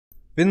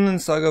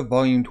Vinland Saga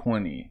Volume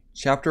 20,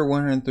 Chapter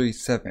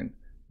 137,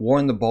 War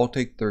in the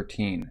Baltic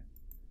 13.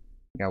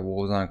 Got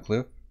wolves on a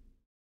cliff.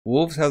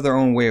 Wolves have their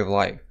own way of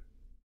life.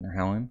 They're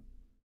howling.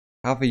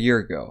 Half a year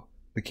ago,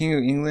 the King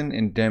of England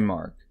and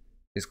Denmark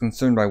is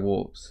concerned by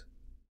wolves.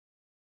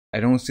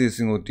 I don't see a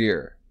single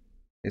deer.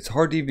 It's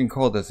hard to even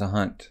call this a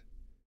hunt.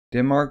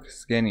 Denmark,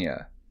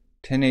 Scania,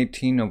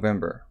 10/18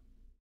 November.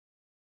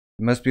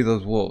 It must be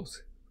those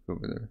wolves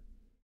over there.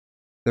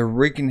 They're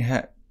wreaking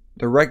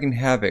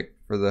havoc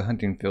for the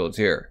hunting fields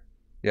here.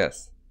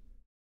 Yes.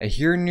 I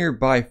hear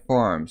nearby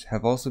farms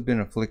have also been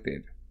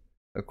afflicted.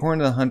 According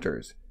to the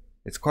hunters,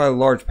 it's quite a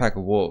large pack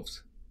of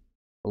wolves.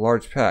 A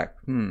large pack.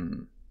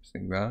 Just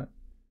think about it.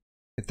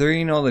 If they're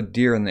eating all the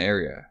deer in the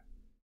area,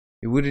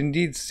 it would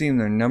indeed seem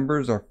their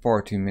numbers are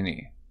far too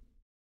many.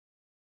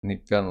 And he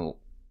found,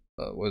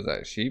 what was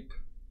that, a sheep?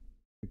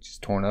 Which is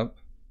torn up.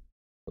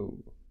 Oh.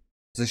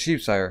 It's a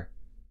sheep, sire.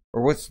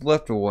 Or what's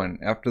left of one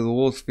after the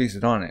wolves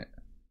feasted on it.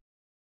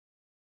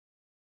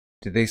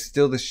 Did they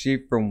steal the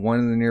sheep from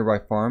one of the nearby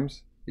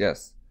farms?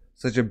 Yes.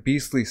 Such a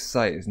beastly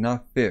sight is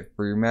not fit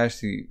for your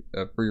majesty,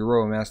 for your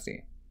royal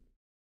majesty.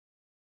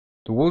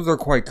 The wolves are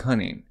quite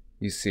cunning,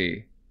 you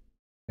see,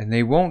 and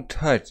they won't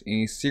touch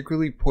any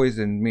secretly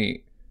poisoned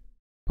meat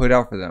put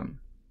out for them.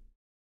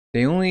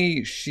 They only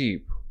eat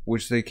sheep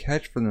which they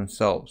catch for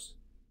themselves.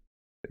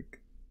 Like,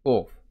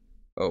 wolf.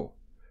 Oh.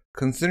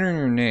 Considering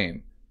your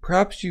name,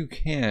 perhaps you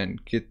can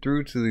get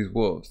through to these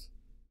wolves.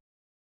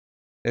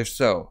 If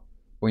so,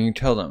 when you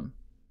tell them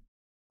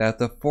that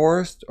the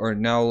forests are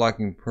now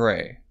lacking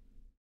prey,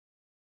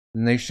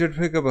 then they should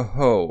pick up a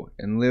hoe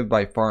and live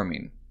by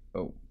farming.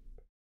 Oh.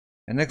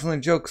 An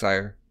excellent joke,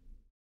 sire.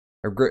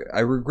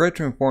 I regret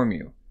to inform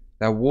you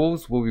that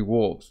wolves will be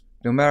wolves,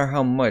 no matter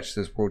how much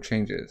this world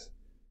changes.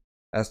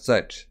 As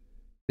such,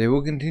 they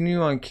will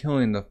continue on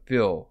killing to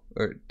fill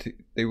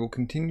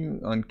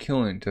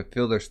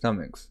their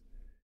stomachs.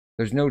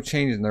 There's no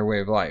change in their way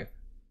of life.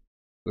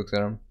 Looks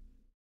at him.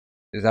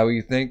 Is that what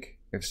you think?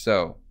 If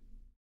so,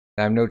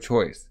 I have no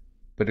choice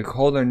but to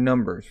call their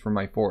numbers from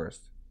my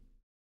forest.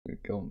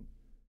 Kill them.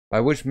 By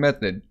which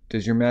method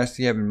does your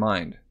majesty have in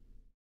mind?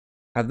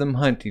 Have them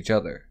hunt each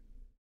other.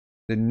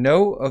 Then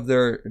know of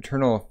their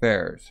internal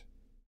affairs.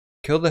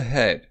 Kill the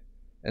head,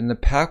 and the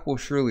pack will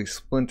surely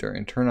splinter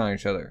and turn on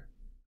each other.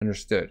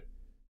 Understood.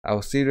 I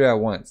will see to it at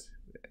once.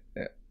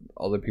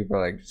 All the people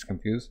are like just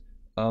confused.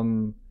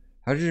 How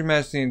did your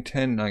majesty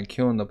intend on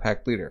killing the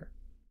pack leader?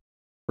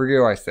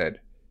 Forget what I said.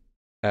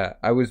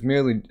 It was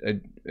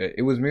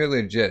merely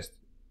a gist.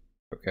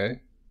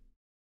 Okay.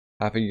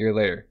 Half a year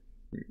later,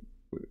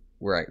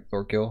 we're at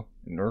Thorkill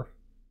in North.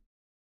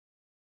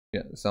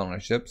 Yeah, selling our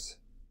ships.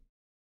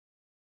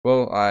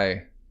 Well,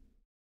 I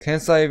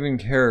can't even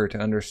care to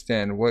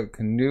understand what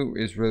Canute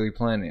is really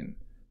planning.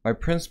 My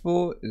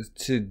principle is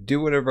to do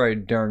whatever I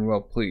darn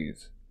well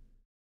please.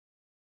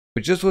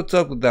 But just what's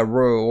up with that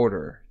royal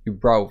order you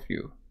brought with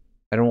you?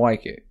 I don't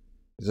like it.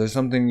 Is there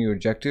something you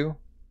object to?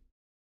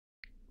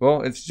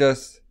 Well, it's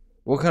just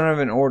what kind of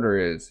an order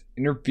is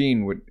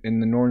intervene in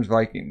the Norns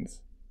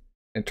Vikings.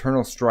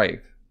 Internal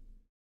strife.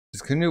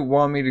 Does Canute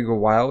want me to go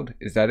wild?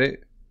 Is that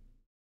it?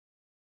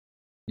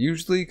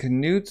 Usually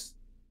Canute's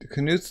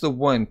the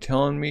one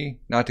telling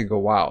me not to go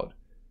wild.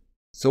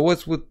 So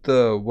what's with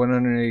the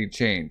 180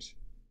 change?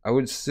 I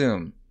would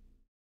assume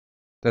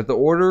that the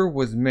order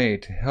was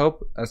made to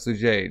help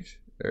assuage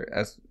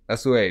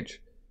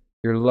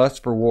your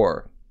lust for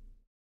war.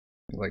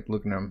 Like,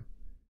 looking at him.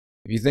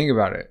 If you think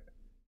about it,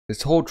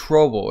 this whole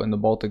trouble in the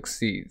Baltic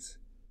seas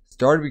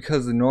started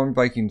because the Norn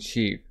Viking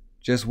chief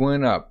just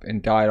went up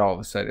and died all of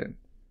a sudden.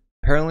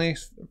 Apparently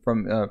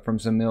from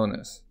some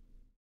illness.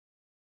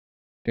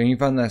 Don't you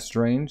find that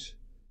strange?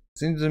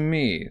 Seems to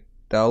me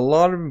that a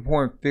lot of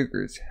important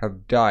figures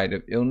have died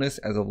of illness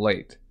as of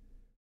late.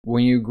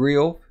 When you agree,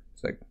 Ulf?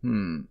 It's like,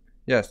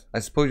 yes, I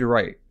suppose you're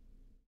right.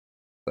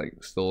 It's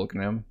like, still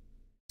looking at him.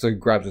 So he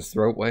grabs his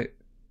throat. What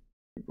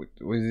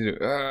does he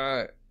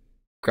do?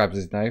 Grabs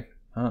his knife.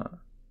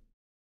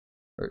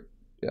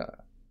 Yeah.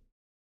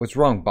 What's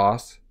wrong,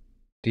 boss?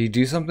 Did you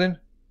do something?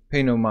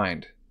 Pay no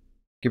mind.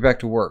 Get back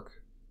to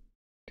work.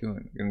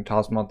 Gonna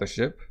toss him off the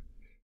ship?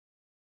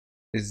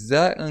 Is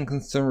that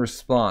unconcerned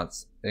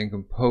response and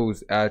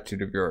composed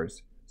attitude of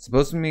yours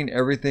supposed to mean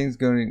everything's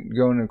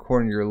going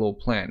according to your little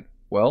plan?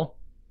 Well,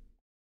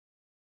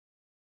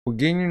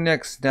 getting your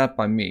neck snapped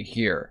by me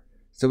here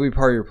still be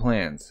part of your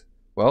plans.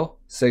 Well,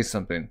 say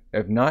something.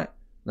 If not,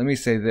 let me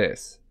say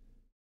this.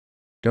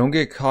 Don't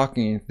get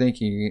cocky and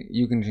thinking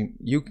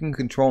you can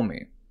control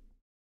me.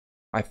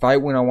 I fight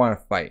when I want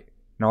to fight,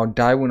 and I'll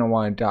die when I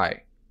want to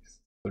die.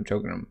 So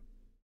choking him.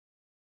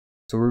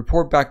 So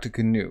report back to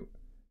Canute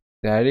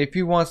that if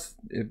he wants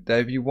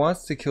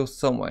to kill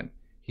someone,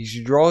 he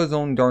should draw his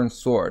own darn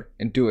sword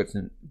and do it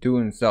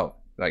himself.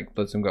 Like,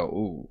 lets him go.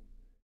 Ooh.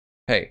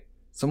 Hey,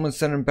 someone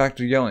sent him back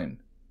to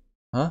yelling.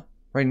 Huh?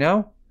 Right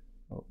now?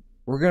 Oh,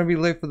 we're gonna be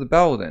late for the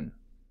battle then.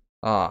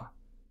 Ah.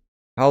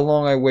 How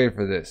long I waited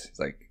for this. It's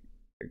like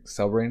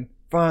celebrating.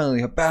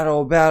 Finally, a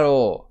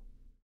battle!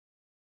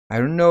 I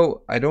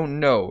don't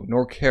know,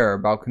 nor care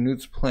about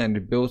Canut's plan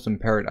to build some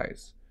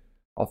paradise.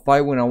 I'll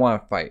fight when I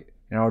want to fight,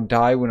 and I'll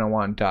die when I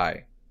want to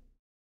die.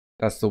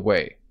 That's the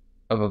way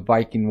of a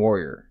Viking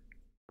warrior.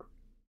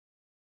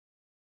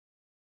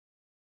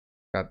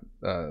 Got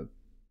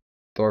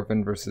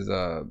Thorfinn versus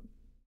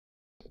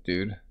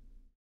dude,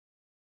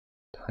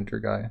 the hunter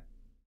guy.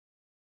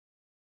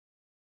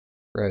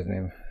 Forgot his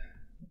name.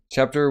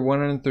 Chapter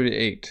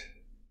 138.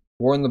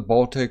 War in the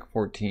Baltic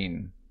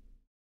 14.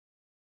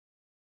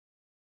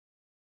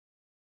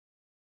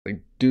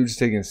 Like, dude's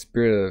taking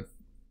spirit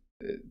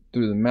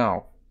through the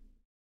mouth.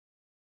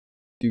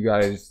 You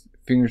guys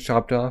fingers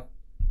chopped off.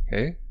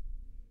 Okay.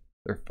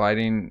 They're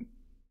fighting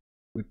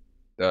with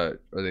are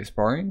they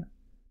sparring?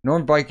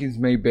 Norn Vikings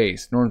May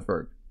base,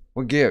 Nornsburg.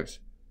 What gives?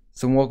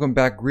 Some welcome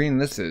back green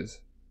this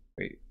is.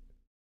 Wait.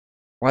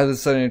 Why the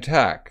sudden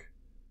attack?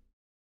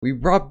 We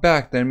brought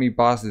back the enemy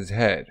boss's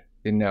head.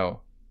 You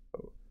know.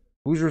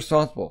 Who's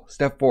responsible?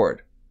 Step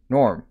forward.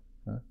 Norm.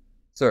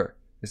 Sir,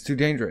 it's too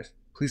dangerous.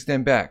 Please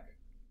stand back.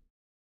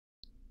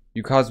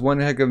 You caused one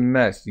heck of a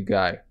mess, you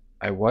guy.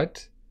 I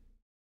what?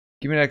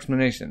 Give me an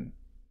explanation.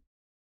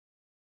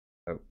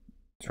 Oh,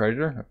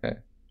 treasure? Okay.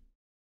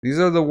 These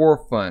are the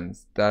war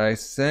funds that I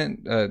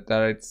sent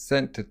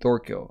to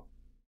Thorkill.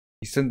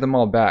 He sent them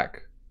all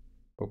back.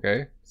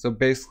 Okay. So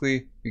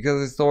basically,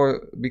 because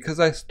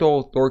I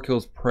stole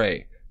Thorkill's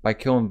prey by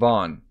killing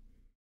Vaughn,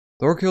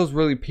 Thorkill's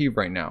really peeved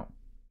off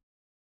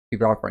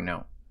right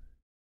now.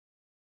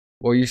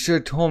 Well, you should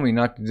have told me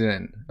not to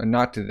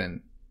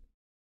then.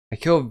 I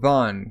killed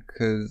Vaughn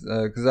cause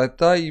I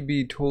thought you'd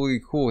be totally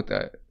cool with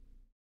that.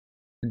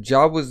 The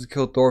job was to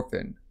kill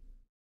Thorfinn.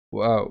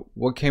 Wow,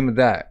 what came of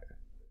that?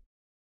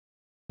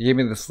 He gave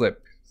me the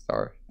slip.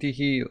 Sorry.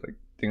 Teehee, like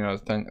thing on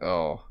his tongue.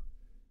 Oh.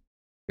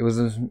 It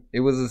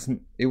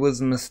was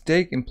a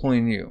mistake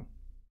employing you.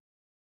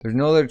 There's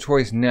no other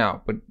choice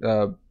now,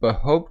 but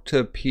hope to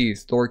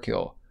appease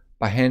Thorkill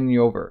by handing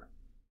you over.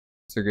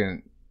 So you're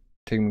gonna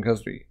take him in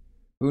custody.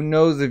 Who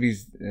knows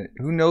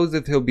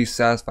if he'll be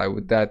satisfied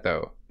with that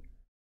though.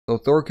 So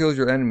Thorkill's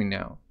your enemy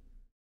now.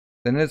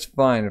 Then it's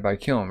fine if I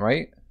kill him,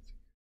 right?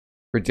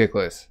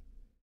 Ridiculous.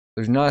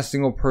 There's not a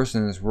single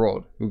person in this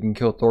world who can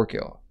kill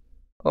Thorkill.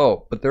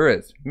 Oh, but there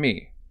is.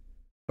 Me.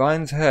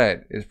 Vine's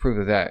head is proof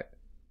of that.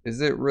 Is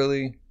it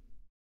really?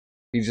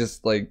 He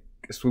just like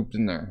swooped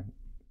in there.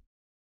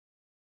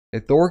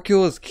 If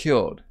Thorkill is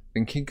killed,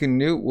 then King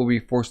Canute will be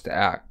forced to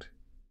act.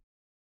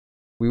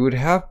 We would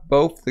have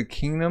both the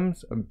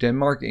kingdoms of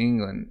Denmark and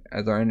England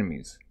as our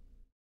enemies.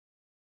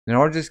 Then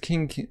I'll just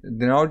kill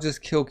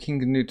King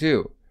Canute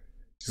too.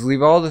 Just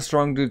leave all the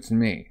strong dudes to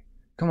me.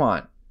 Come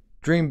on,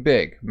 dream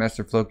big,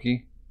 Master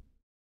Floki.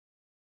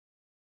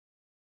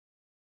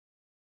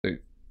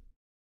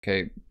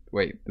 Okay,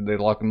 wait, did they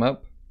lock him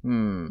up?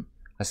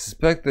 I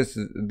suspect this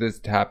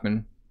to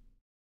happen.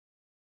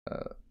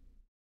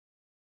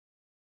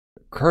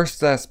 Curse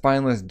that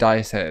spineless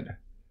dice head.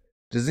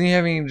 Doesn't he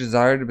have any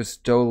desire to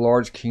bestow a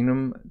large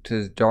kingdom to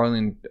his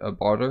darling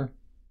daughter?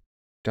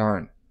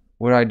 Darn,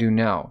 what do I do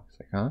now? It's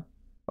like, huh?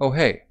 Oh,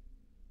 hey.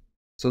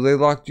 So they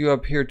locked you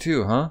up here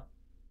too, huh?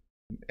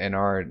 And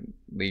are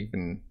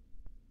leaving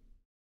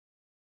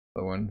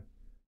the one.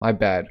 My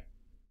bad.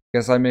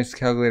 Guess I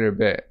miscalculated a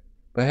bit.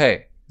 But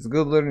hey, it's a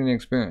good learning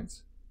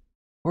experience.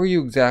 Who are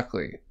you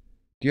exactly?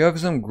 Do you have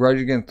some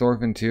grudge against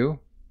Thorfinn too?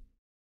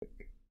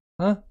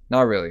 Huh?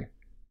 Not really.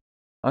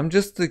 I'm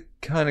just the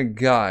kind of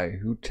guy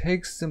who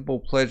takes simple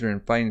pleasure in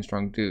fighting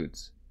strong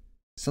dudes.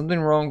 Something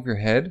wrong with your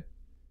head?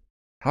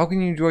 How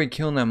can you enjoy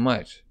killing that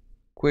much?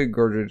 Quit,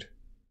 Gudrid.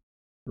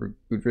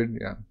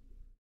 Yeah.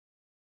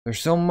 There's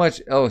so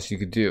much else you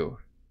could do.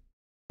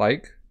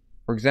 Like,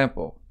 for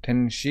example,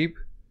 tending sheep,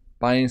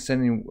 buying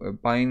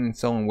and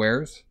selling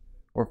wares,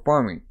 or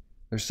farming.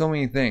 There's so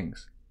many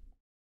things.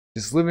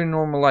 Just living a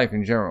normal life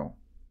in general.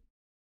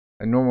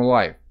 A normal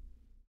life.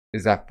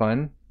 Is that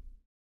fun?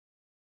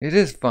 It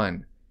is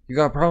fun. You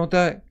got a problem with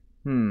that?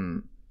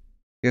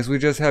 Guess we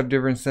just have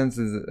different sense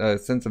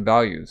of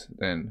values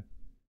then.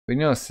 But you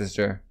know,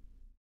 sister.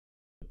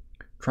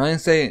 Try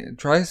saying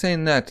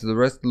that to the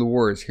rest of the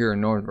warriors here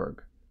in Nordberg.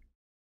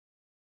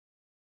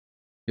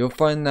 You'll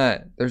find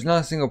that there's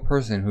not a single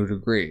person who'd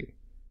agree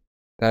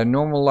that a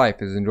normal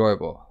life is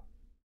enjoyable.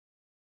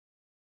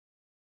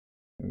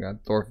 We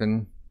got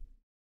Thorfinn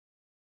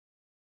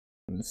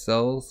in the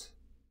cells.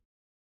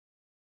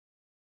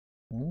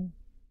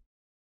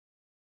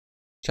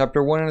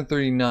 Chapter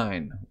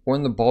 139, War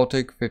in the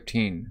Baltic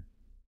 15.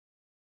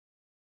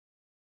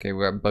 Okay,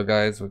 we got Bug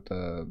Eyes with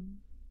the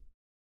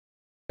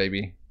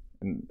baby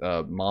and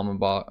mama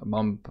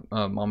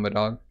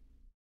dog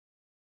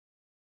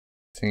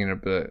singing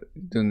up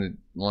doing the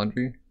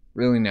laundry.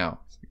 Really now?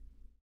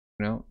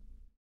 You know?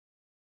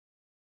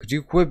 Could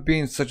you quit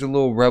being such a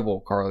little rebel,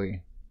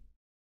 Carly?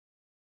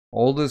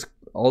 All this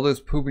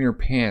poop in your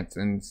pants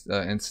and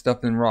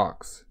stuff in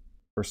rocks,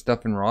 or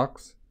stuff in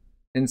rocks,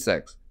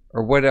 insects,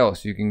 or what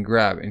else you can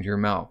grab into your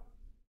mouth.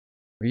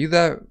 Are you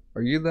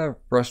that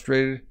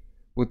frustrated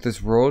with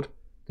this world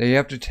that you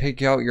have to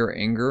take out your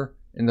anger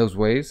in those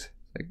ways?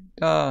 Like,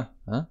 huh?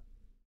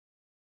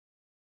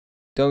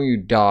 Don't you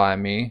daw at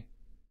me.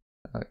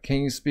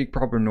 Can't you speak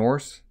proper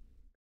Norse?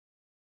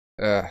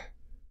 I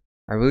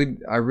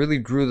really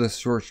drew the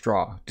short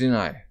straw, didn't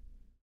I?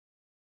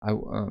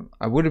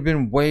 I would have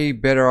been way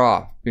better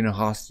off being a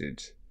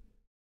hostage.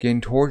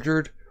 Getting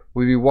tortured,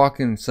 we'd be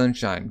walking in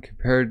sunshine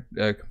compared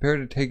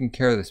to taking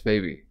care of this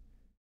baby.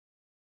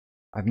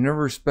 I've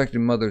never respected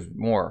mothers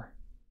more.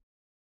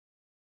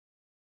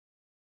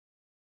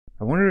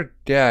 I wonder if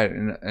Dad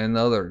and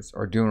the others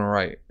are doing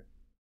alright.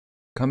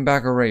 Come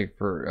back already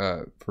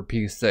for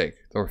peace sake,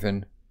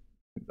 Thorfinn.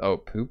 Oh,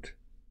 pooped?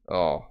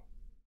 Oh.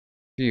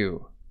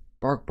 Phew.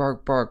 Bark,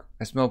 bark, bark.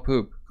 I smell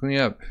poop. Clean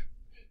up.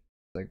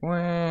 It's like,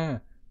 wah,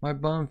 my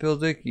bum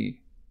feels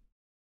icky.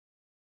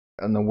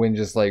 And the wind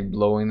just like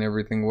blowing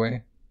everything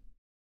away.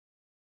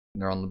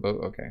 And they're on the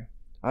boat? Okay.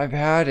 I've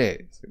had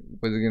it. Like,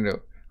 what's he gonna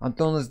do? I'm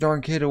throwing this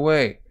darn kid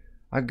away.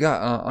 I'm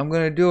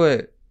gonna do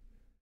it.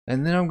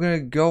 And then I'm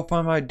gonna go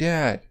find my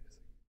dad.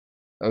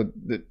 Oh,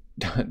 the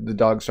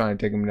dog's trying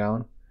to take him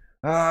down.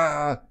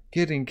 Ah,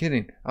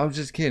 kidding. I was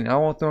just kidding. I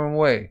won't throw him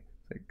away.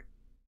 Like,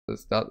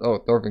 let's stop. Oh,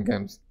 Thorfinn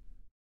comes.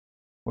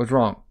 What's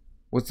wrong?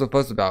 What's the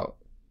fuss about?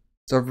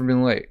 Sorry for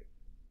being late.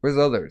 Where's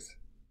the others?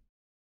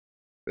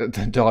 The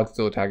dog's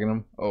still attacking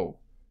him. Oh,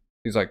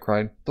 he's like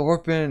cried.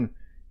 Thorfinn,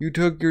 you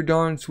took your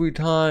darn sweet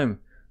time.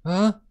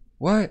 Huh?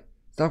 What?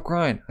 Stop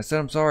crying. I said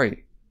I'm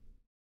sorry.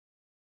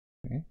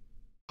 Okay.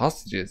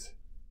 Hostages.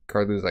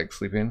 Carlu's like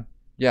sleeping.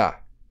 Yeah.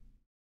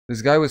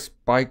 This guy with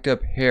spiked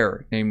up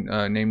hair named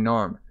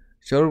Narm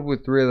showed up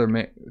with three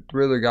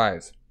other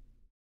guys.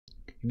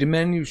 He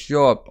demanded you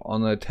show up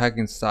on the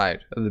attacking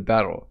side of the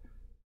battle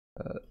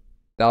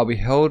that'll be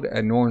held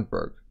at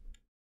Nornsburg,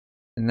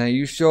 and that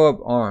you show up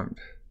armed.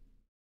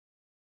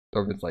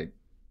 Thorfinn's like,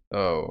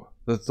 oh,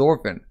 the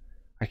Thorfinn.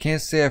 I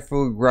can't say I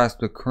fully grasp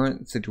the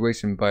current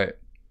situation, but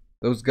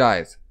those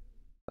guys,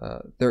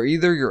 they're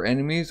either your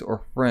enemies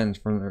or friends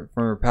from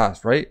your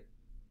past, right?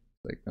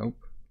 Like, nope.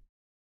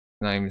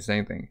 Not even saying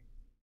anything.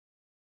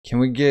 Can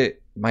we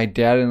get my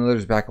dad and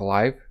others back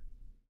alive?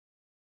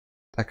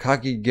 That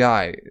cocky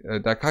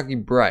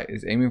brat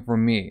is aiming for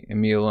me and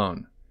me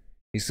alone.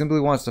 He simply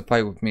wants to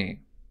fight with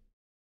me.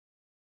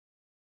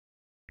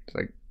 It's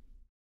like,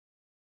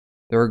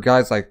 there are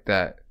guys like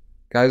that.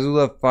 Guys who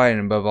love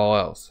fighting above all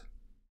else.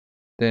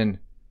 Then,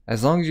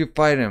 as long as you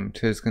fight him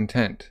to his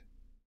content,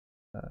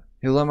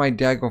 he'll let my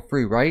dad go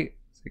free, right?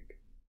 It's like,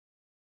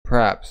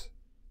 perhaps.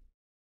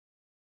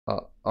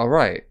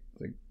 Alright.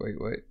 Like,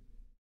 wait.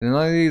 Then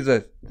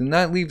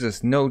that leaves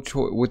us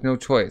with no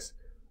choice.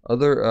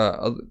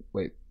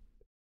 Then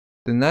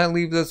that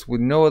leaves us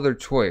with no other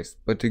choice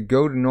but to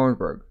go to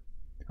Nordberg.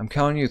 I'm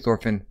counting you,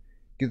 Thorfinn.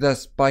 Give that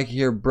spiky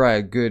haired brat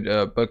a good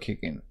butt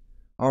kicking.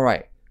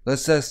 Alright,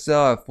 let's set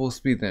sail at full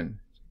speed then.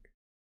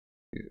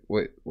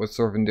 Wait, what's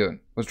Thorfinn doing?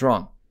 What's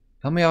wrong?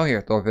 Help me out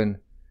here, Thorfinn.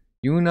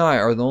 You and I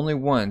are the only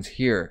ones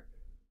here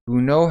who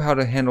know how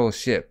to handle a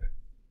ship.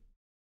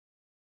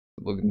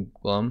 Looking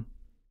glum.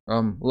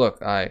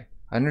 Look, I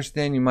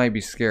understand you might be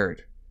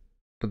scared,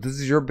 but this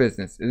is your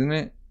business, isn't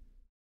it?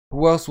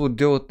 Who else will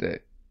deal with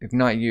it, if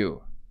not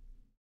you?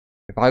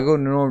 If I go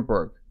to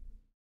Nordberg,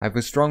 I have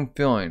a strong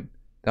feeling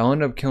that I'll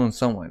end up killing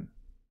someone.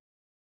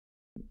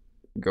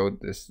 Go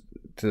to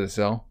the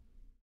cell.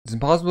 It's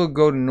impossible to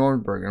go to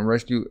Nordberg and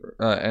rescue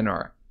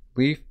Enar,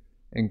 Leif,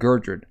 and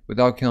Gerdred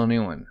without killing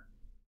anyone.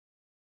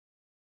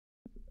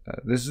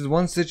 This is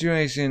one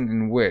situation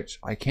in which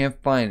I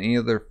can't find any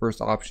other first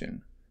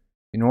option.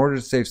 In order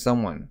to save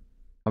someone,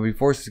 I'll be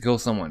forced to kill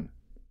someone.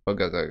 But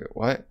guys are like,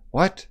 what?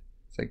 What?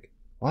 It's like,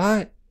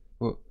 what?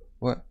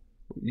 What?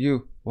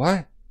 You,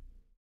 what?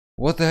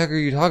 What the heck are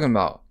you talking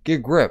about?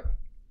 Get grip.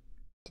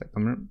 It's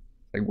like,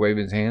 like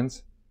waving his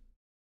hands.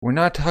 We're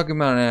not talking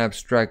about an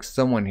abstract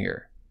someone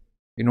here.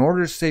 In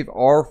order to save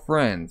our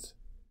friends,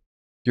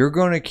 you're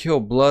going to kill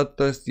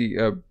bloodthirsty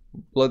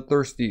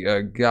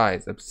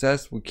guys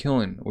obsessed with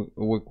killing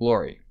with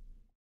glory.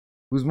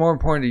 Who's more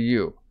important to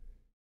you?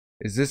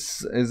 Is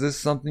this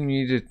something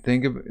you need to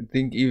think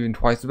even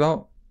twice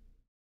about?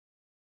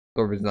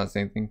 Thorfinn's not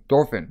saying anything.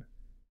 Thorfinn,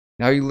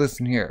 now you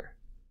listen here.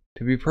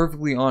 To be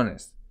perfectly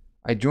honest,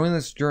 I joined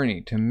this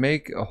journey to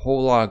make a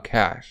whole lot of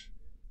cash,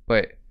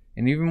 but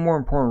an even more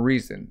important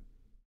reason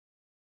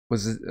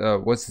was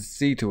to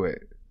see to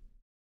it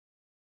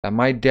that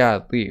my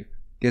dad, Leif,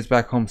 gets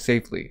back home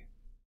safely.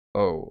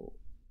 Oh,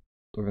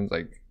 Thorfinn's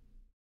like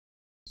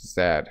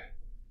sad.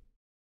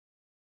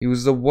 He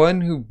was the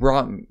one who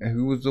brought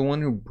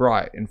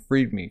and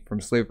freed me from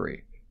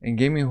slavery and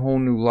gave me a whole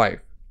new life.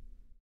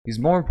 He's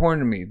more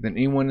important to me than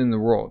anyone in the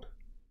world.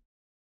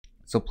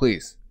 So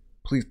please,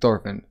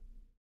 Thorfinn.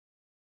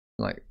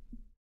 Like,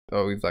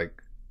 oh, he's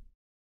like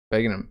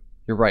begging him.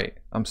 You're right.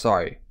 I'm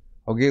sorry.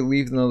 I'll get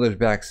Leif and the others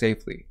back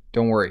safely.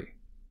 Don't worry.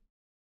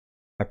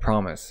 I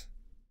promise.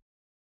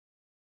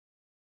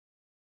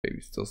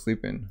 Baby's still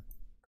sleeping.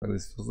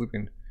 Carly's still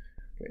sleeping.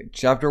 Okay,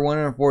 chapter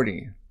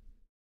 140.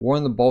 War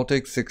in the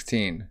Baltic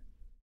 16.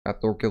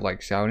 Got Thorkell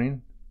like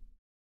shouting.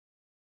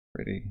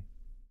 Ready.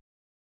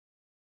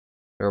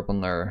 They're up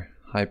on their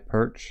high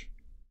perch.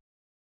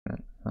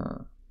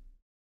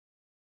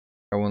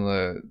 Got one of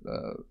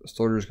the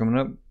soldiers coming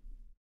up.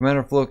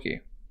 Commander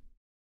Floki.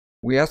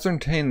 We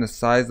ascertained the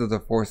size of the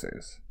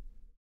forces.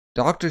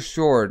 Docked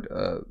ashore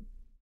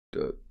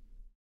the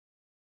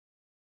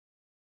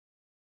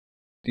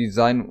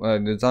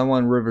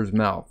Zaiwan River's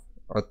mouth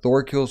are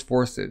Thorkill's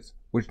forces,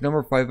 which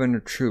number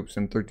 500 troops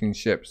and 13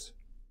 ships.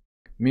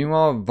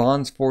 Meanwhile,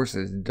 Vaughn's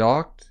forces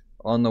docked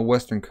on the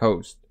western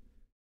coast,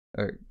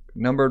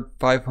 numbered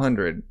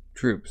 500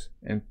 troops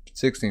and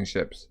 16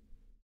 ships.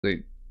 So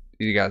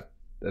you got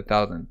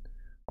 1,000.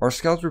 Our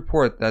scouts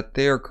report that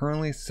they are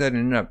currently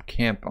setting up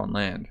camp on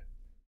land.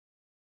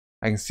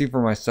 I can see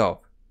for myself.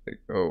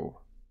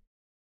 Oh.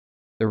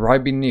 They're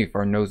right beneath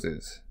our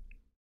noses.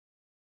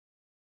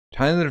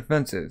 Time the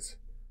defenses.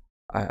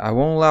 I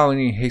won't allow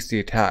any hasty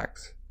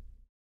attacks.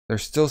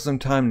 There's still some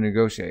time to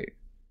negotiate.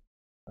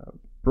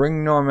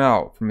 Bring Norm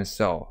out from his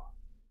cell.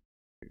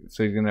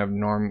 So he's gonna have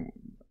Norm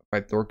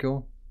fight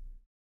Thorkill.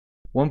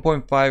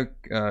 1.5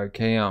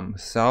 km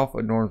south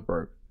of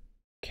Nornsburg.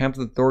 Camp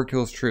the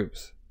Thorkill's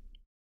troops.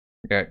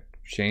 Got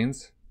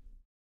chains.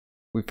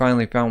 We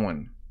finally found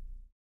one.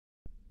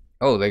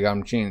 Oh, they got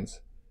him chains.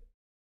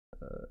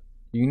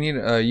 You need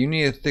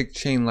a thick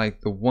chain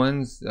like the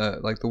ones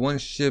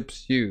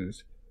ships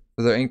use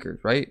for their anchors,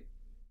 right?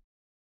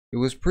 It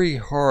was pretty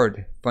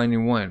hard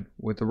finding one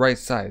with the right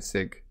size,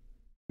 Sig.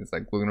 It's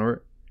like looking over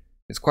it.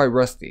 It's quite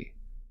rusty.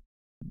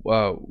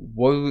 What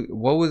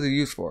was it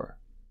used for?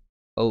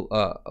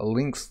 To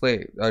link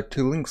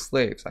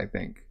slaves, I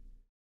think.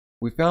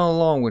 We found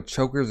along with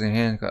chokers and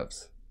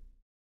handcuffs.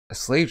 A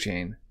slave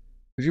chain?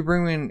 Could you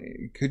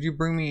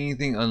bring me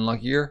anything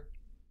unluckier?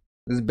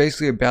 This is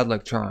basically a bad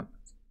luck charm.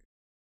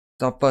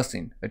 Stop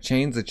fussing. A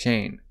chain's a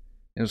chain.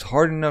 It was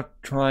hard enough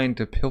trying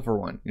to pilfer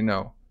one, you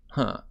know.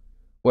 Huh.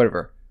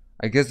 Whatever.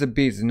 I guess the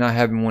beats is not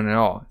having one at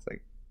all. It's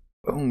like,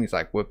 boom, he's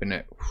like whipping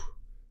it.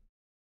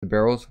 The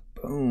barrels,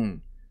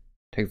 boom.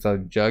 Takes out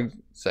the jugs.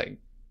 It's like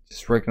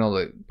just breaking all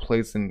the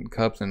plates and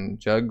cups and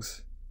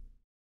jugs.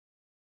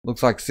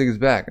 Looks like Sig's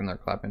back, and they're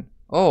clapping.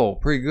 Oh,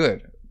 pretty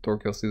good.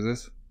 Thorkill sees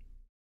this.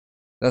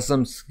 That's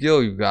some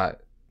skill you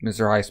got,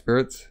 Mr. High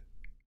Spirits.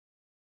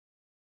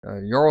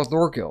 Jarl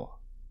Thorkill.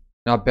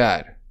 Not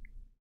bad.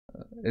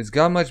 It's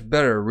got much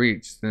better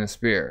reach than a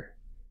spear.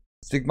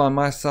 Stick by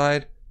my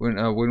side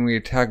when we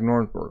attack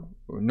Nornsburg,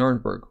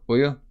 will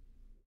you?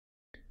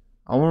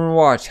 I want to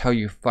watch how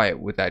you fight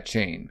with that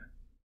chain.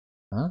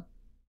 Huh?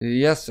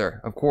 Yes, sir.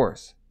 Of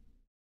course.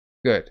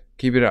 Good.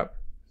 Keep it up.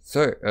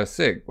 Sir,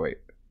 Sig. Wait.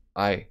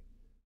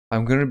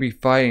 I'm gonna be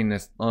fighting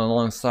this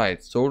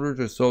alongside, shoulder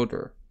to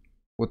shoulder,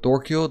 with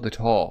Thorkill the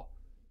Tall.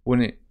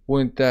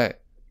 Wouldn't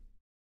that?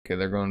 Okay,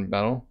 they're going to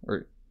battle.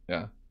 Or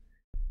yeah.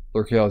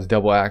 Thorkill has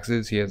double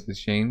axes. He has his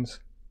chains.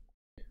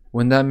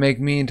 Wouldn't that make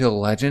me into a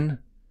legend?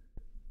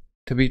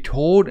 To be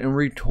told and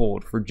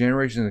retold for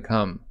generations to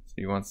come. So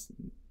he wants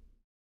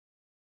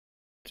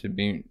to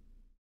be.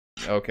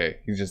 Okay,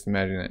 he's just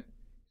imagining it.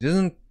 He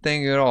doesn't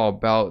think at all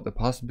about the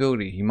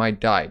possibility he might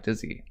die,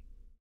 does he?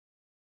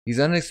 He's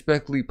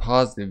unexpectedly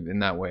positive in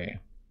that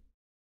way.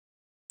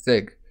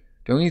 Sig,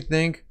 don't you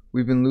think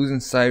we've been losing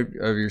sight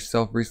of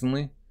yourself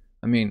recently?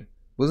 I mean,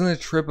 wasn't the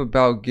trip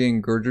about getting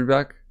Gertrude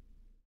back?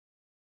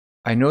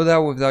 I know that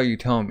without you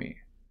telling me.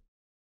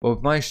 But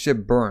with my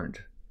ship burned,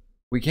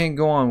 we can't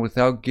go on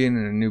without getting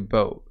a new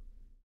boat.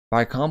 If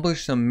I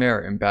accomplish some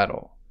merit in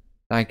battle,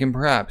 then I can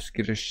perhaps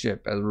get a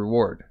ship as a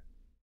reward.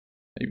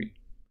 Maybe.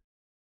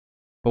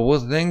 But will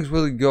things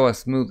really go as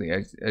smoothly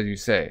as you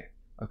say?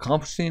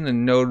 Accomplishing a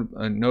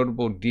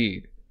notable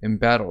deed in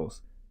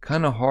battles,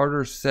 kinda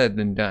harder said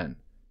than done.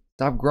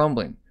 Stop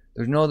grumbling.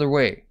 There's no other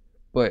way.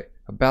 But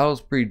a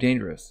battle's pretty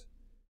dangerous.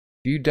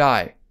 If you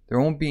die, there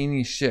won't be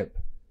any ship,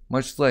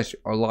 much less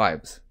our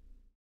lives.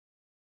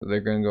 So they're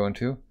gonna go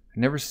into. I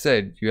never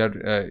said you'd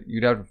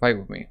have to fight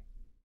with me.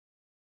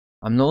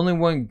 I'm the only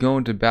one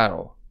going to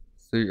battle,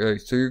 so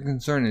your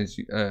concern is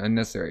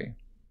unnecessary.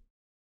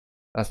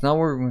 That's not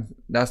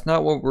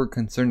what we're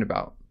concerned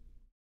about.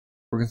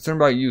 We're concerned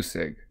about you,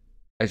 Sig,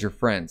 as your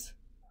friends.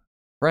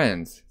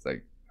 Friends? It's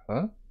like,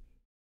 huh?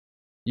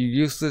 You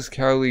useless,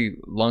 cowardly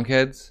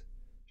lunkheads.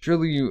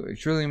 Surely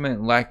you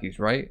meant lackeys,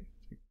 right?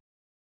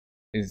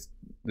 Is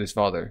this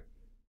father?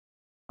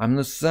 I'm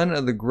the son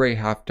of the great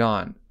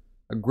Halfdan.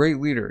 A great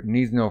leader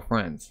needs no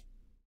friends.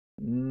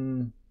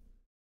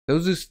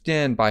 Those who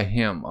stand by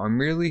him are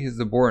merely his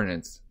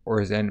subordinates or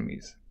his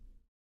enemies.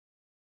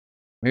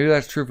 Maybe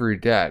that's true for your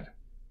dad,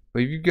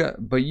 but you've got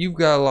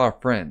a lot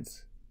of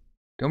friends.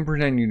 Don't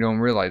pretend you don't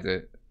realize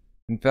it.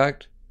 In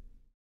fact,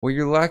 what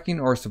you're lacking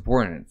are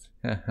subordinates.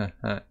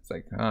 It's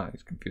like,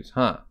 he's confused.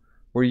 What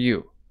are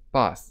you?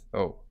 Boss.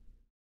 Oh.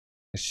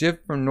 A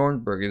ship from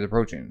Nornsburg is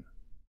approaching.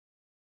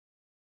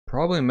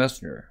 Probably a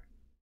messenger.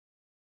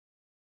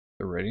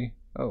 They're ready.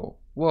 Oh.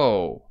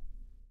 Whoa.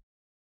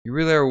 You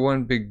really are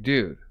one big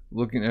dude.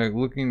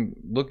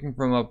 Looking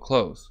from up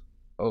close.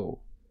 Oh.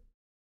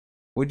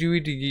 What'd you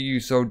eat to get you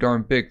so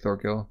darn big,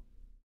 Thorkill?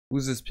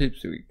 Who's this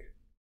pipsqueak?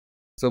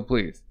 So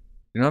please,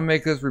 do not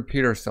make us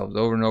repeat ourselves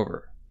over and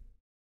over.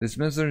 This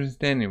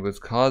misunderstanding was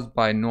caused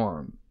by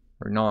Norm.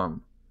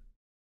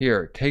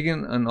 Here, take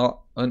an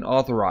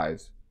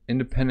unauthorized,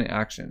 independent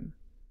action.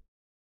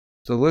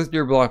 So lift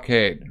your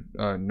blockade,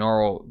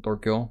 Gnarl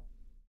Thorkill.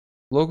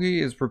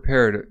 Floki is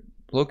preparing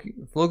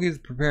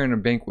a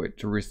banquet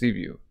to receive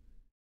you.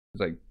 He's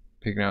like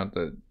picking out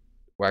the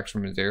wax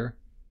from his ear.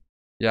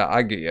 Yeah,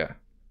 I get ya.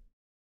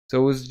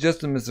 So it was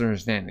just a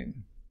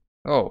misunderstanding.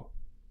 Oh,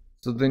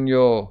 so then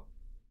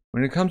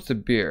when it comes to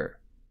beer,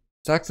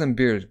 Saxon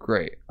beer is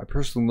great. I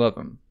personally love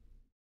them.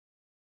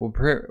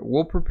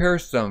 We'll prepare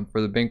some for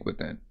the banquet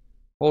then.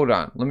 Hold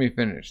on, let me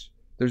finish.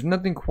 There's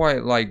nothing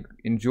quite like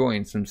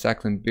enjoying some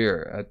Saxon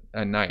beer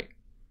at night.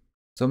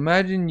 So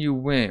imagine you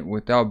went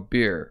without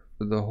beer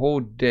for the whole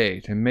day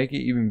to make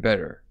it even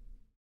better.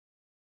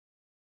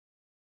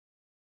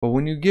 But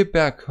when you get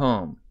back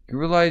home, you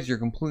realize you're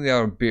completely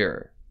out of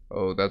beer.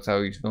 Oh, that's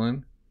how he's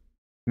feeling?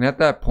 And at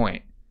that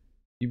point,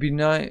 you'd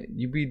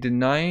be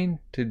denying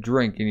to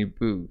drink any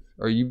booze.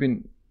 Or you'd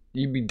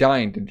be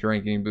dying to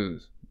drink any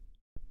booze.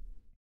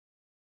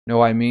 Know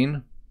what I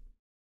mean?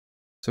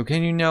 So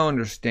can you now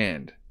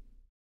understand?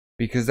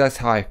 Because that's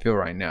how I feel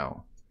right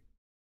now.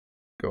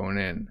 Going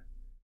in.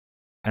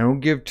 I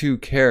don't give two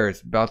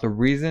cares about the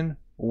reason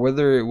or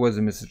whether it was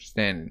a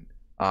misunderstanding.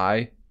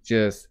 I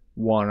just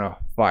wanna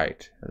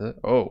fight.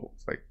 Oh,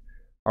 it's like,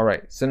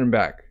 alright, send him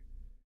back.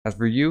 As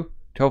for you,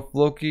 tell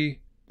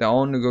Floki that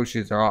all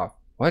negotiations are off.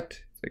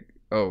 What? It's like,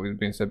 oh, he's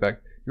being sent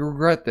back. You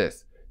regret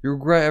this. You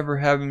regret ever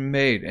having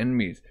made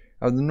enemies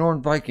of the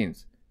Northern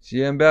Vikings. See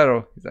you in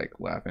battle. He's like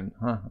laughing.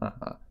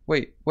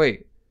 Wait.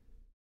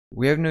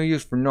 We have no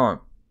use for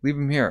Norm. Leave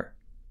him here.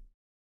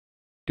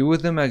 Do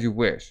with him as you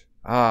wish.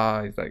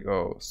 He's like,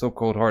 oh, so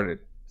cold-hearted.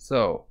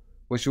 So,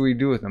 what should we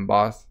do with him,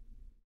 boss?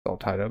 It's all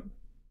tied up.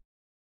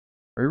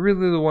 Are you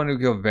really the one who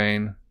killed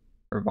Vane?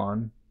 Or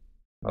Vaughn?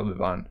 Probably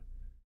Vaughn.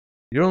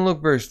 You don't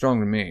look very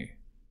strong to me.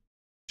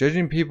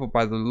 Judging people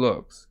by their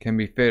looks can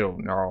be fatal,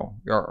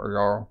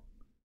 Jarl.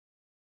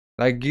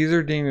 That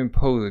geezer didn't even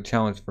pose a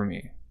challenge for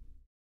me.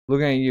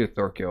 Looking at you,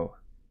 Thorkill.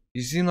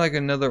 You seem like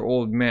another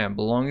old man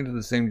belonging to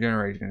the same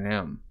generation as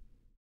him.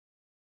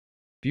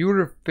 If you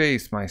were to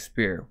face my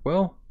spear,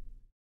 well,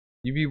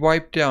 you'd be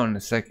wiped out in a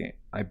second,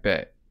 I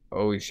bet.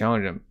 Oh, he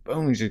challenged him.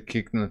 Boom, he just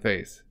kicked him in the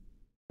face.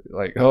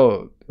 Like,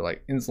 oh,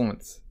 like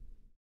insolence.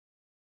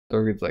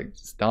 Thorkill's like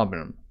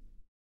stomping him.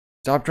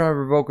 Stop trying to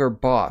provoke our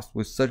boss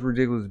with such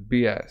ridiculous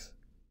BS.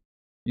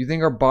 You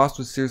think our boss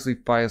would seriously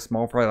fight a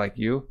small fry like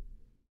you?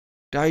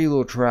 Die, you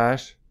little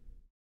trash.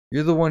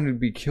 You're the one who'd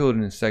be killed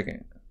in a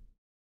second.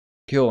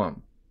 Kill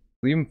him.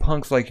 Leaving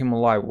punks like him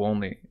alive will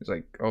only. It's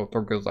like, oh,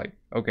 Thorkill's like,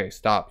 okay,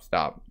 stop.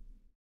 I'll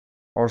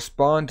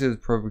respond to his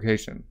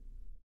provocation.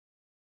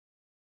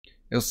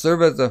 It'll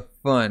serve as a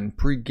fun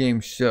pre-game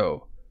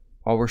show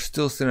while we're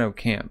still setting up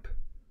camp.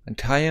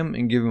 Untie him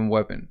and give him a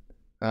weapon.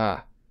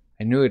 I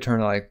knew it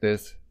turned out like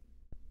this.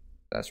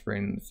 That's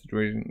bringing the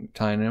situation,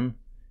 tying him.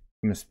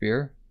 Give him a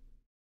spear.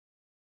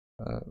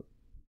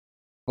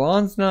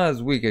 Vaughn's not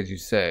as weak as you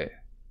say.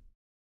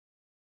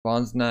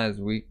 Vaughn's not as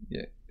weak.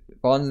 Yeah.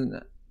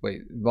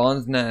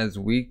 Vaughn's not as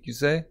weak, you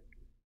say?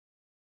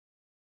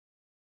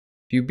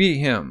 If you beat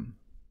him,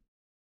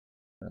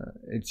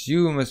 it's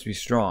you who must be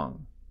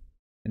strong.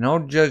 And I'll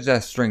judge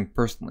that strength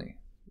personally.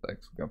 Like,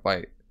 gonna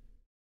fight.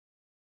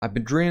 I've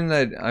been dreaming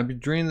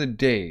the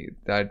day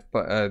that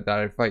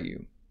I'd fight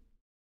you.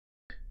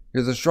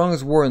 You're the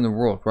strongest warrior in the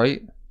world,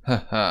 right?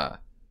 Haha.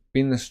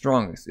 Being the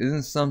strongest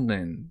isn't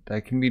something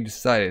that can be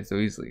decided so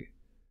easily.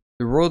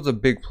 The world's a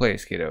big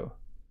place, kiddo.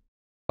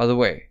 By the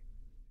way,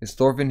 is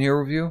Thorfinn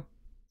here with you?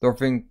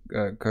 Thorfinn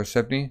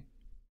Karlsefni?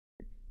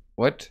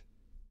 What?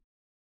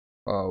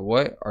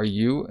 What? Are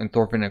you and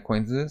Thorfinn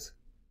acquaintances?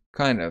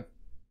 Kind of.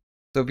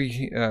 So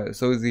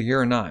is he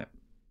here or not?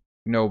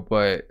 No,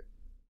 but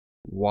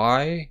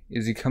why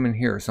is he coming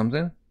here or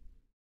something?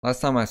 Last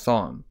time I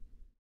saw him,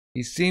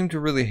 he seemed to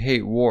really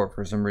hate war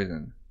for some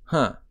reason.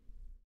 Huh.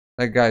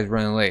 That guy's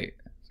running late.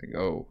 It's like,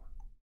 oh,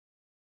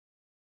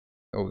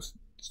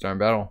 starting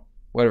battle.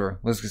 Whatever,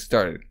 let's get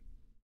started.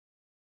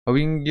 Hope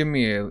you can give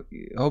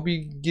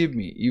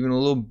me even a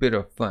little bit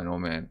of fun,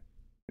 old man.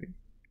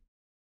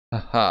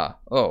 Haha.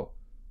 Oh,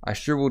 I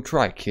sure will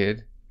try,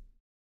 kid.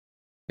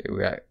 Okay, we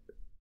got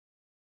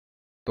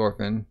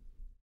Thorfinn.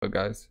 Oh,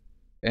 guys.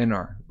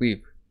 Einar,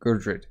 Leap,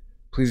 Gurdred,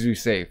 please be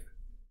safe.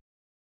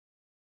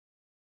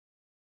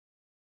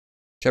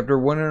 Chapter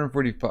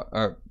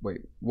 145.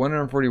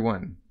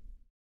 141.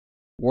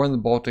 War in the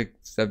Baltic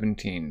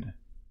 17.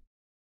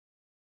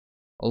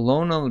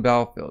 Alone on the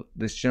battlefield,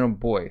 this gentle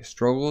boy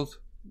struggles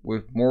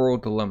with moral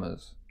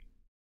dilemmas.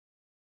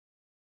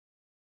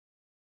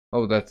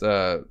 Oh, that's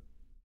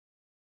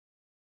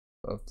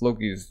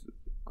Floki's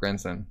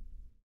grandson.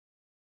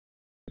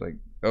 Like,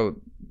 oh,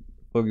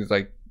 Floki's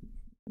like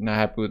not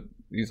happy with.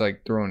 He's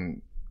like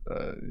throwing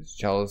his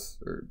chalice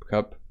or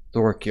cup.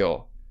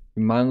 Thorkill,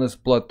 you mindless,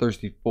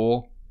 bloodthirsty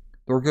fool!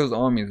 Thorkill's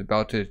army is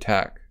about to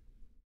attack.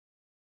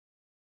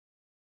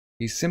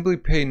 He simply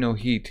paid no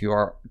heed to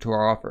our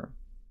offer.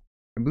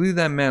 I believe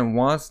that man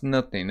wants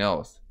nothing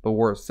else but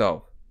war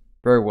itself.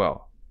 Very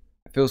well.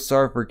 I feel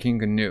sorry for King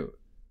Canute,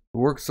 who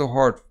worked so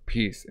hard for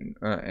peace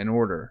and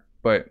order,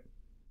 but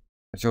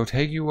I shall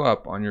take you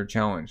up on your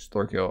challenge,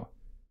 Thorkill,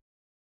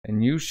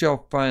 and you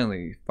shall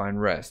finally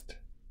find rest.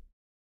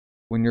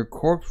 When your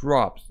corpse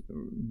rots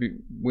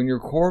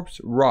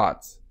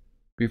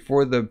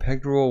before the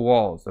pectoral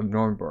walls of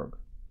Nordberg.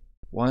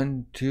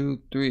 1,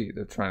 2, 3.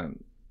 They're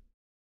trying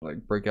to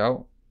break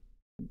out.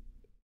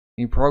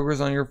 Any progress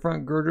on your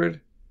front,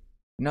 Gurdred?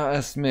 Not a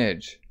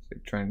smidge.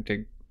 It's trying to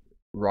take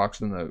rocks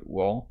from the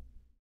wall.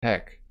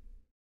 Heck,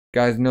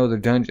 guys know the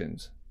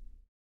dungeons.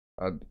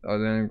 Are they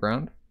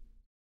underground?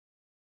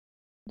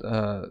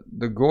 The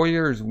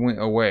Goyers went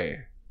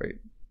away. Wait,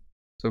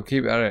 so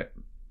keep at it.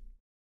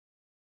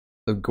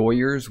 The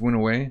Goyers went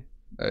away.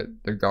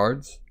 The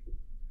guards.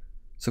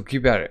 So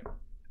keep at it.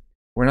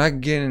 We're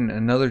not getting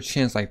another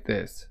chance like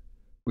this.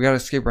 We gotta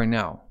escape right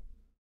now.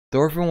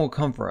 Thorfinn will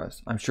come for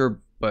us, I'm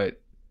sure,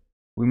 but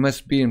we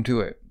must beat him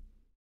to it.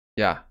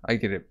 Yeah, I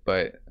get it,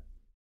 but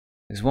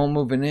this won't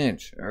move an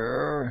inch.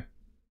 I'll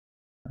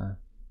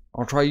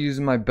try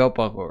using my belt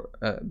buckle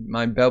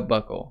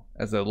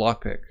as a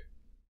lockpick.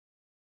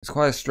 It's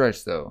quite a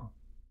stretch, though.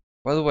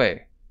 By the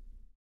way,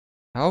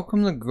 how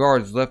come the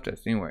guards left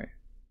us anyway?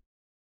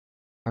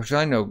 How should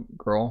I know,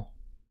 girl?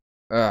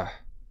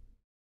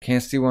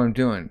 Can't see what I'm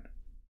doing.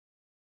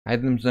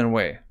 Hide them sent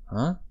away,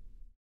 huh?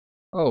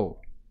 Oh,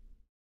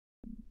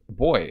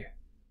 boy.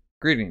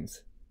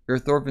 Greetings. You're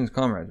Thorfinn's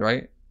comrades,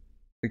 right?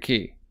 The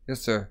key.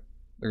 Yes, sir.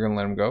 They're gonna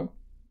let him go?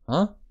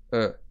 Huh?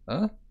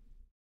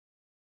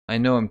 I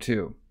know him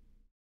too.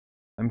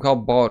 I'm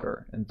called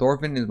Balder, and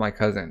Thorfinn is my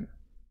cousin.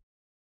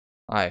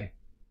 I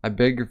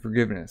beg your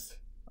forgiveness.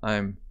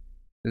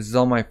 This is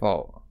all my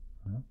fault.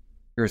 Huh?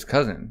 You're his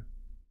cousin.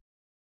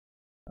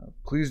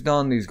 Please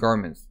don these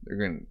garments. They're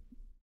gonna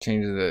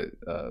change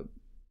the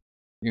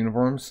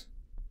uniforms,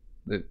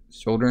 the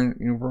shoulder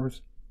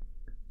uniforms.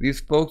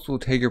 These folks will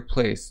take your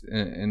place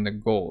in the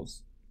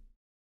goals.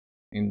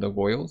 In the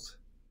goils?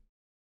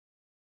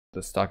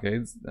 The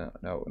stockades?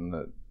 No, in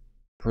the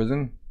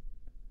prison?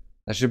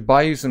 That should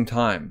buy you some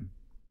time.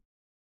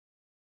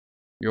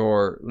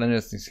 You're letting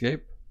us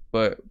escape?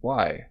 But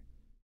why?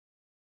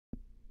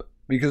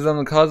 Because I'm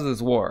the cause of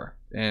this war,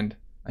 and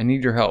I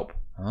need your help.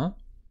 Huh?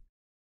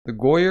 The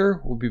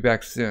Goyer will be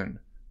back soon.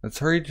 Let's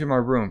hurry to my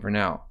room for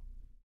now.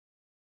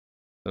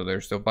 So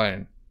they're still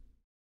fighting. Is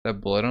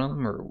that blood on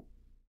them or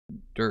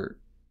dirt?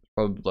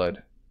 Probably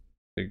blood.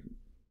 Like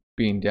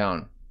being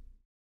down.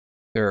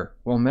 They're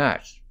well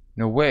matched.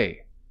 No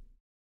way.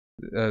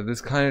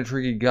 This kind of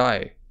tricky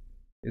guy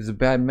is a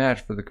bad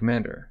match for the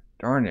commander.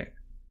 Darn it.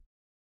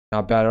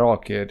 Not bad at all,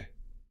 kid.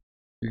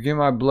 You're getting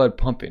my blood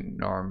pumping,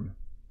 Narm.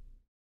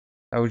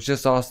 That was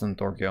just awesome,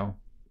 Thorkill.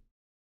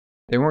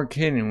 They weren't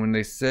kidding when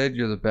they said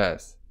you're the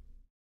best.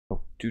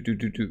 Oh,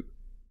 do.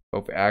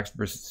 Both axe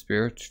versus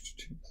spear. It's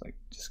like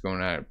just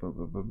going at it. Boom,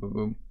 boom, boom, boom,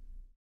 boom.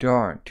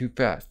 Darn, too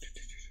fast.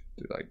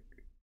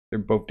 They're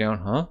both down,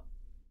 huh?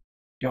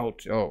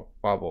 Oh,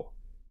 wobble.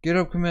 Get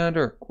up,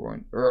 Commander.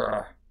 Groin.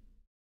 The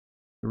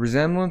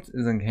resemblance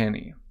is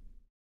uncanny.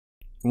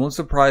 It won't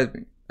surprise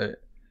me.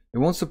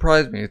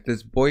 If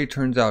this boy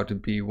turns out to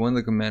be one of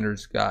the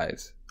commander's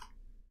guys.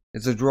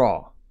 It's a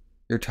draw.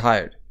 You're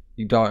tired.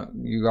 You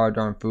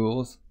goddamn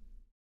fools.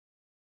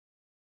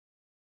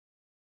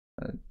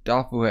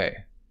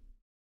 Dafway.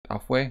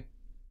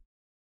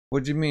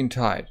 What do you mean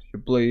tied?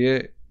 You're bloody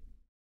idiot.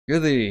 You're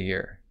the idiot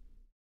here.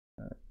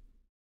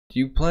 Do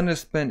you plan to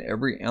spend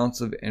every ounce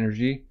of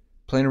energy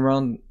playing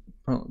around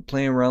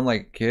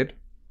like a kid?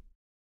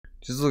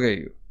 Just look at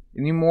you.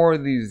 Any more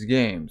of these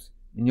games,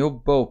 and you'll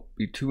both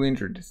be too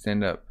injured to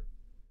stand up.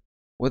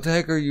 What the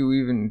heck are you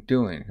even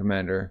doing,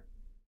 Commander?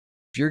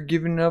 If you're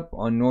giving up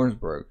on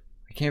Nornsberg,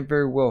 I can't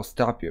very well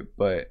stop you,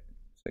 but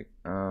it's like,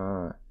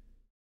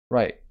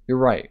 right, you're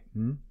right.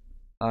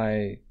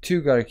 I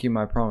too gotta keep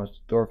my promise to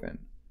Thorfinn.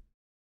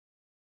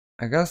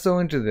 I got so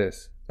into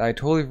this that I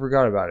totally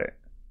forgot about it.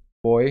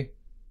 Boy,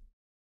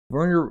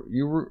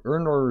 you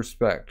earned our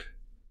respect.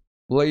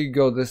 We'll let you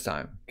go this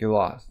time. Get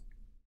lost.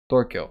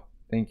 Thorkill,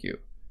 thank you.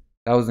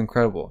 That was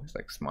incredible. He's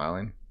like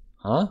smiling.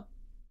 Huh?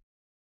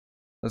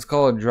 Let's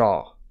call it a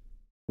draw.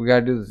 We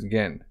gotta do this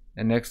again.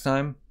 And next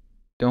time,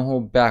 don't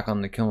hold back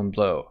on the killing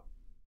blow.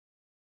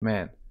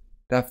 Man,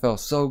 that felt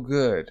so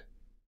good.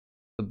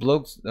 The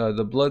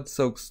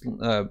blood-soaked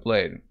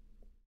blade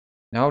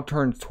now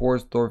turns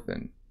towards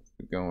Thorfinn.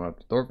 Going up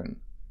to Thorfinn.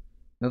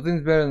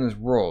 Nothing's better in this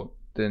world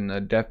than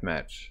a death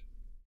match.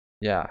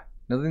 Yeah,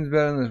 nothing's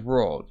better in this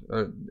world,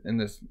 or in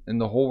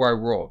the whole wide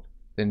world,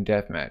 than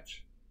death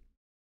match.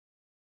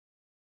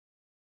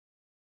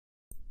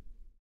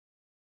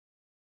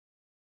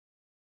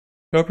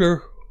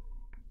 Chapter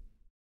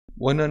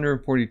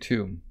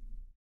 142.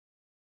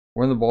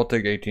 We're in the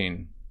Baltic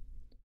 18.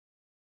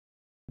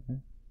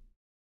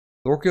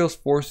 Thorkill's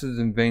forces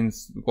invade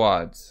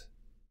squads.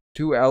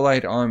 Two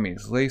allied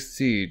armies lay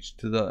siege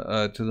to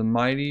the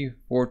mighty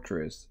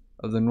fortress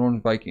of the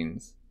Norn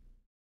Vikings.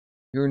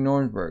 Here in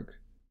Nornsberg,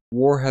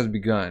 war has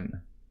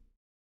begun.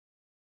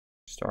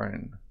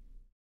 Starting.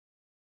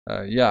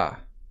 Yeah.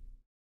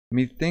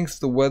 Methinks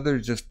the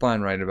weather's just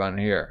fine right about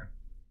here.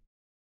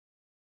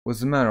 What's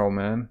the matter, old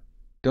man?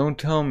 Don't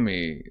tell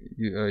me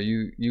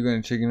you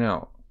gonna chicken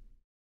out.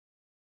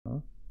 Huh?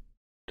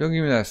 Don't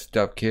give me that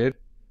stuff, kid.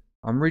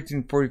 I'm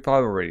reaching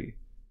 45 already.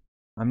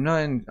 I'm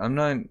not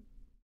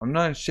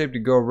in shape to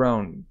go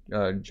around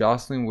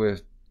jostling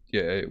with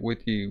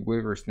the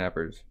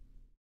whippersnappers.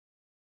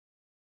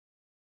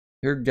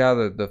 Here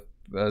gather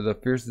the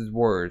fiercest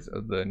warriors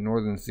of the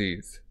northern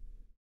seas.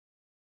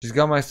 Just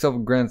got myself a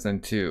grandson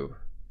too.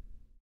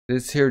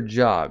 This here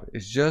job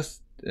is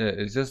just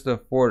to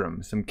afford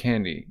him some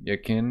candy, ya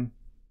kin.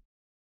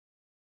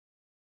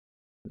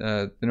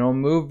 Then I'll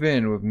move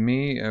in with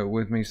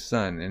me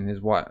son and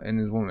his wife and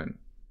his woman.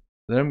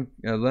 Let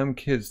them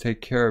kids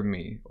take care of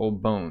me,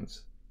 old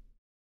bones.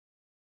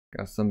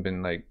 Got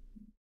something like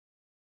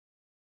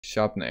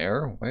shop in the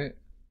air? What?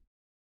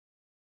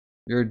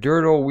 You're a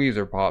dirt old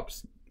weasel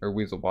pops.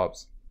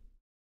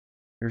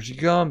 Here she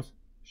comes.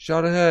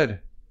 Shot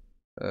ahead.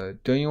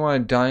 Don't you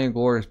want to die in a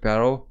glorious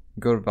battle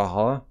and go to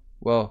Valhalla?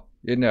 Well,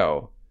 you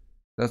know,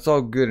 that's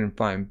all good and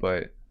fine,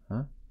 but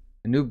a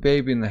new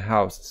baby in the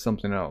house is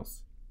something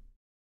else.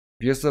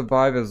 If you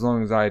survive as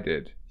long as I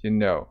did, you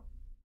know.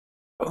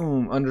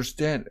 Boom,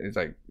 understand. It's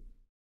like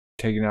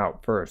taken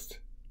out first.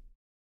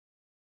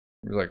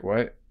 You're like,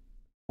 what?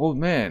 Old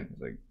man.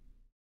 It's like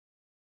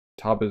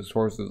top of his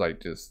horse is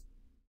like just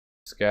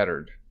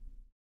scattered.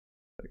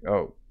 Like,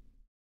 oh,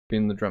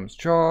 beating the drums,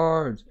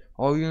 charge!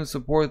 All units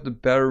support the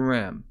battle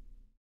ram.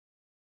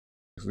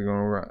 Actually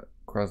going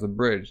across the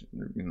bridge.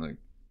 They're being like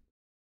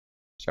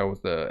shot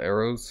with the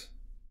arrows.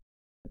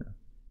 Yeah.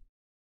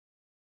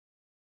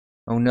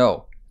 Oh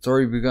no, it's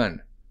already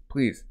begun.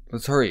 Please,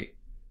 let's hurry.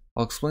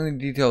 I'll explain the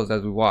details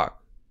as we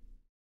walk.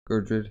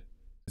 Gertrude,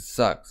 this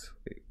sucks.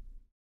 Wait.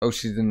 Oh,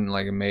 she's in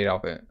like a maid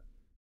outfit.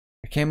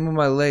 I can't move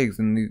my legs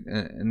in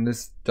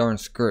these darn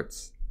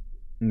skirts.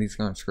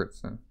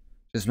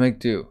 Just make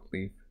do,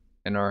 Leaf.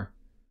 And our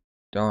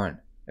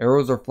darn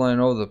arrows are flying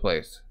over the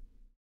place.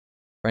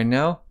 Right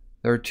now,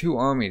 there are two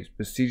armies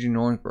besieging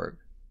Nornsburg.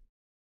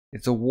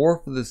 It's a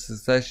war for the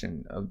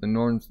secession of the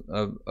Norn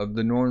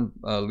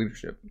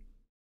leadership.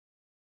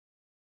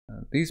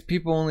 These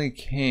people only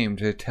came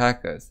to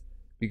attack us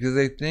because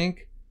they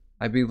think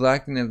I'd be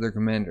lacking as their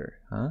commander,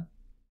 huh?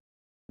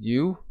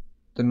 You,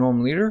 the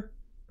Norm leader?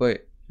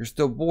 But you're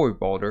still boy,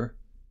 Balder.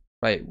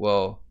 Right,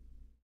 well,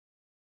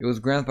 it was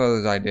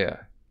grandfather's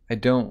idea. I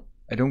don't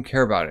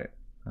care about it,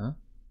 huh?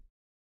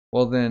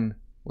 Well then,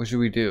 what should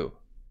we do?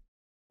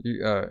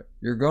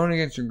 You're going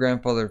against your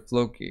grandfather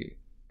Floki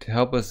to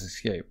help us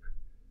escape.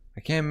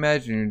 I can't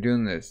imagine you're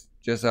doing this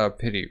just out of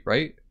pity,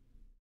 right?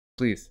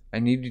 Please, I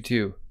need you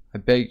to. I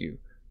beg you.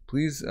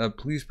 Please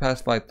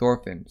pacify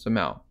Thorfinn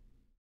somehow.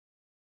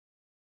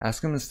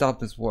 Ask him to stop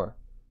this war.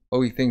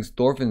 Oh, he thinks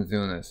Thorfinn's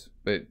doing this,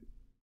 but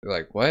they're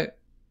like, what?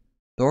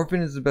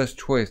 Thorfinn is the best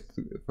choice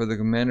for the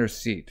commander's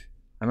seat.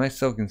 I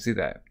myself can see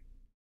that.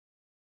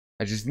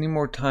 I just need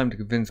more time to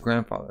convince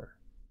grandfather.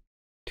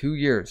 2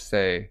 years,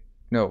 say.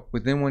 No,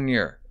 within 1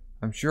 year.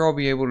 I'm sure I'll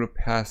be able to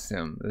pass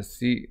him the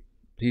seat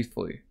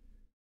peacefully.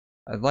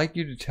 I'd like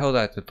you to tell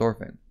that to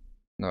Thorfinn.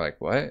 And they're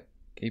like, what?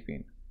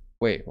 Gaping.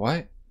 Wait,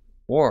 what?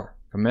 War?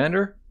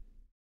 Commander?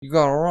 You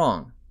got it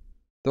wrong.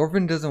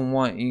 Thorfinn doesn't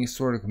want any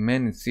sort of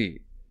commanding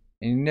seat,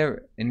 and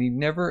he'd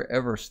never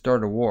ever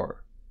start a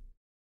war.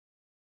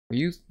 Are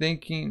you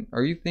thinking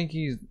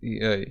he's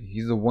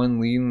the one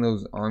leading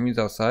those armies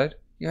outside?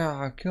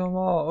 Yeah, kill them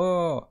all.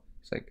 Oh,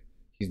 it's like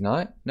he's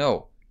not.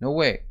 No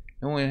way,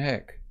 no way in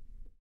heck.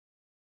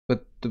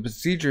 But the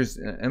besiegers'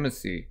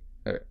 emissary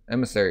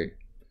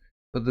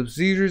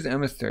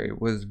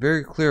was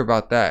very clear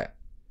about that.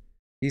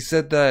 He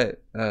said that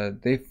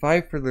they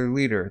fight for their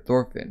leader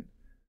Thorfinn,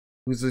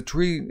 who's the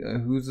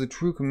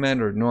true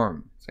commander of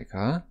Norm. It's like,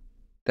 huh?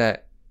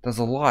 That's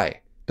a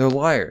lie. They're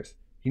liars.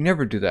 He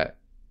never do that.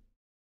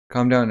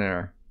 Calm down,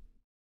 Anna.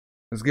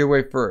 Let's get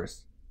away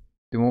first.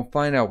 Then we'll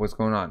find out what's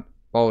going on.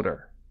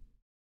 Balder.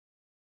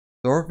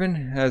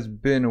 Thorfinn has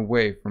been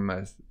away from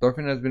us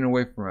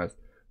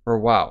for a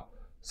while,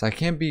 so I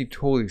can't be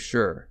totally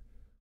sure.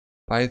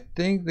 But I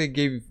think they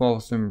gave you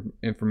false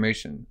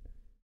information.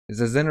 As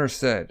Zenner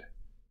said,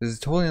 this is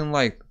totally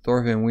unlike the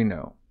Thorfinn we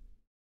know.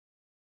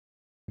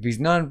 If he's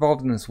not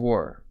involved in this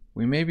war,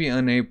 we may be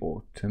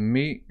unable to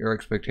meet your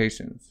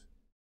expectations.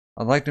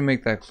 I'd like to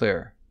make that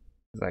clear.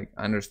 It's like,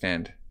 I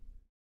understand.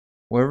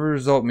 Whatever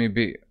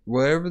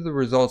the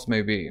results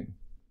may be,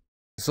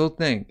 I still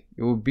think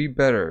it would be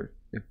better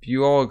if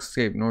you all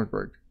escape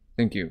Northburg.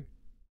 Thank you.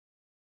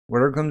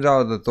 Whatever comes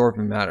out of the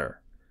Thorfinn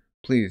matter,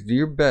 please do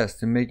your best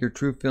to make your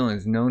true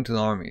feelings known to the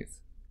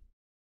armies.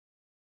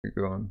 Keep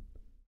going.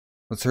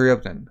 Let's hurry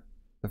up then.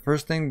 The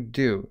first thing to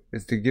do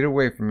is to get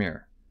away from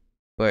here.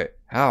 But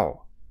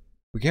how?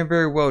 We can't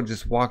very well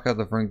just walk out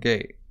the front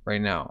gate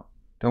right now.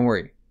 Don't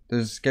worry,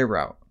 there's an escape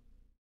route.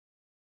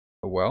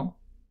 A well?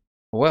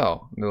 A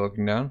well, they're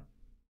looking down.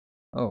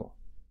 Oh.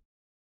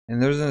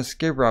 And there's an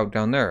escape route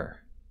down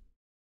there.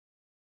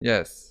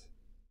 Yes.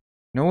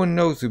 No one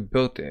knows who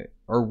built it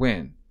or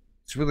when.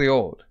 It's really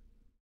old.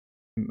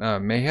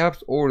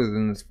 mayhaps older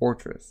than this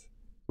fortress.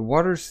 The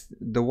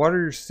water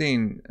you're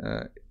seeing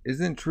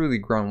isn't truly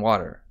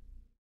groundwater.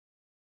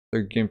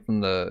 They're getting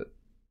from the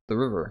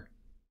river.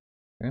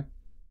 Okay,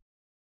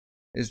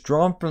 it's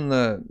drawn from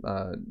the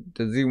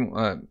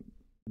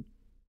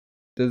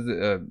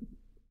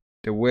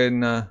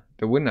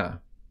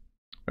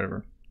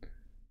whatever,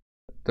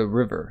 the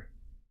river,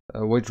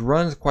 which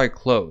runs quite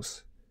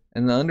close,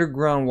 and the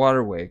underground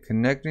waterway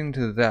connecting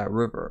to that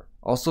river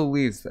also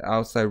leads to the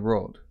outside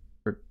world,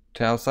 or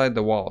to outside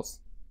the walls.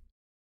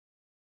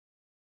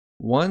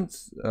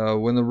 Once,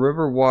 when the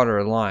river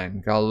water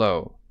line got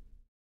low,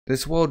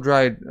 this well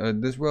dried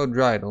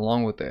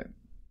along with it.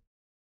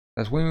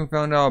 That's when we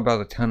found out about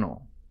the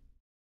tunnel.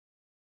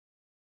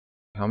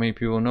 How many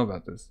people know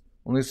about this?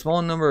 Only a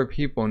small number of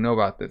people know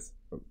about this.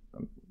 I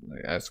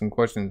ask some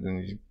questions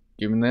and you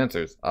give them the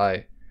answers.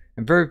 And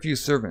very few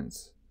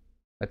servants.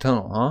 A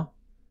tunnel, huh?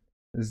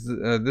 This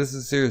is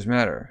a serious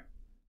matter.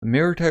 A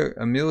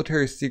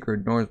military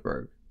secret,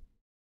 Norseburg.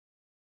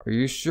 Are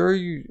you sure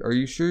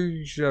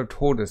you should have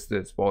told us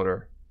this,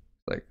 Balder?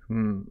 Like,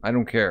 I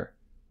don't care.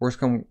 Worst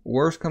come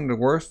to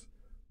worst,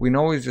 we can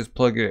always just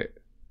plug it.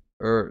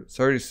 Or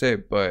sorry to say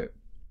it, but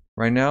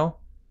right now,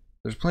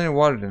 there's plenty of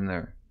water in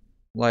there.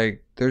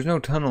 Like, there's no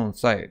tunnel in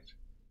sight.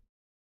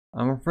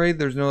 I'm afraid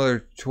there's no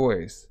other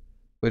choice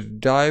but to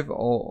dive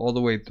all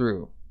the way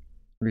through.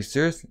 Are you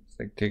serious? It's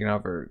like taking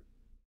off her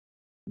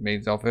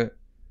maid's outfit.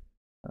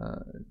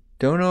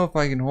 Don't know if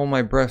I can hold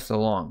my breath so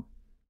long.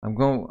 I'm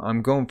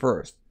going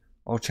first.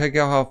 I'll check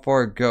out how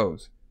far it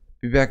goes.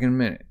 Be back in a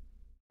minute.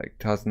 Like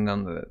tossing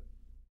down the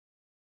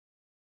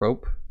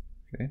rope.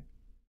 Okay.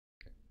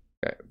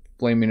 Got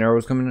flaming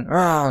arrows coming in.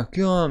 Ah,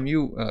 kill him,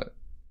 you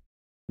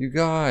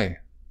guy.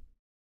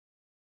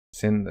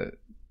 Send the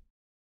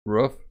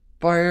roof.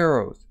 Fire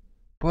arrows.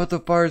 Put the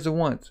fires at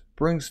once.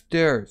 Bring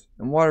stairs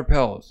and water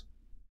pails.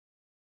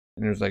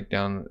 And there's like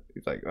down.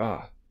 He's like,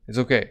 it's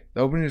okay.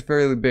 The opening is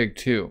fairly big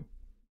too.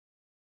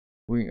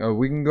 We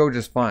can go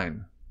just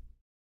fine.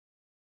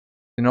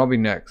 Then I'll be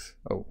next.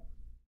 Oh,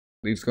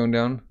 Leaf's going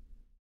down.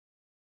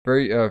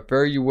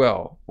 Fare you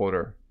well,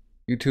 Boulder.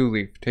 You too,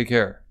 Leaf. Take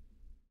care.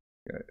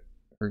 Okay.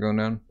 We're going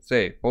down.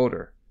 Say,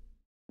 Boulder,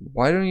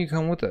 why don't you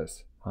come with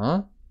us?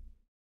 Huh?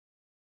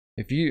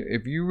 If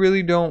you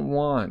really don't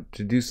want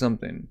to do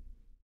something,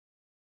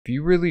 if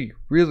you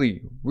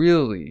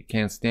really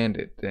can't stand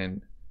it,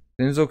 then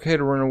it's okay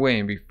to run away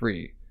and be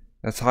free.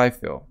 That's how I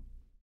feel.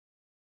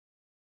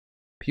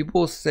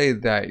 People say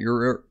that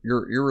you're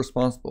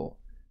irresponsible,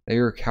 that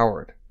you're a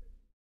coward,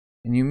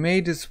 and you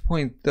may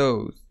disappoint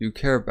those you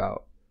care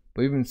about.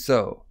 But even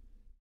so,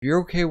 if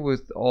you're okay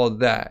with all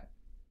that,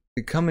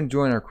 then come and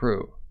join our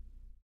crew.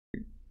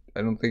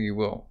 I don't think you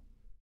will.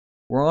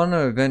 We're on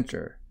an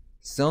adventure,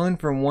 sailing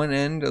from one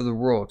end of the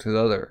world to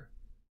the other.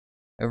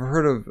 Ever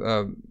heard of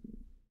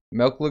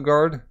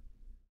Melklagard?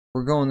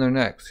 We're going there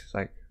next. He's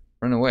like,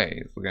 run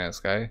away. He's looking at the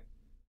sky.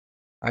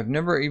 I've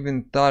never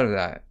even thought of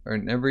that, or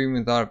never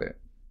even thought of it.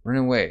 Run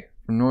away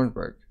from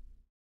Norseburg.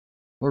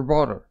 Lord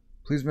Balder,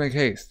 please make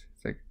haste.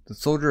 It's like, the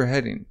soldier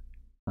heading.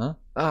 Huh?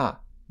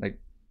 Like,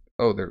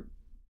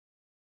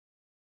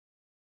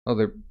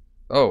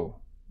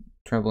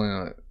 trampling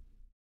on it.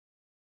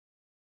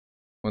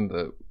 When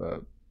the,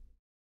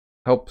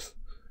 helps.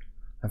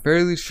 I'm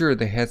fairly sure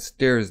they had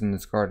stairs in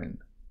this garden.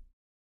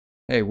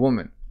 Hey,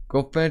 woman,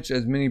 go fetch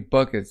as many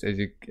buckets as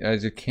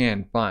you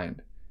can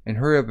find, and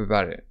hurry up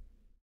about it.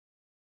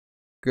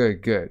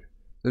 Good.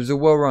 There's a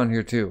well around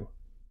here too.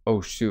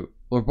 Oh shoot,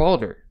 Lord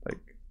Balder!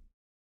 Like,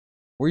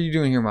 what are you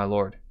doing here, my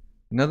lord?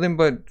 Nothing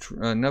but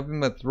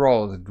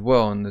thralls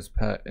dwell in this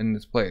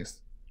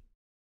place.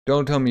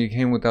 Don't tell me you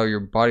came without your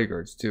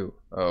bodyguards too.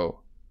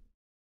 Oh,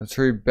 let's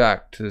hurry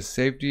back to the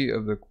safety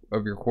of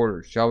your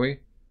quarters, shall we?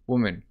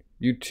 Woman,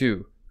 you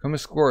too, come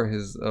escort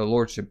his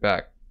lordship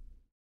back.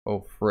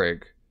 Oh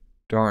frig,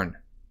 darn!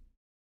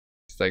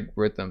 It's like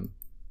rhythm.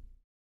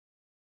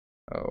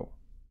 Oh.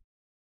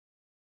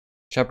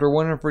 Chapter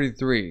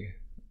 143.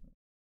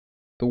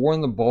 The War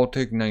in the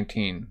Baltic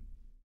 19.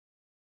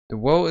 The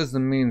well is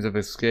the means of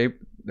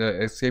escaping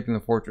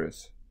the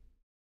fortress.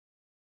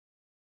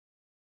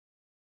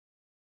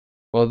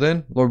 Well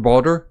then, Lord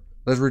Balder,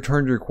 let's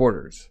return to your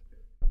quarters.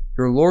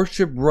 Your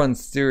lordship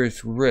runs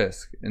serious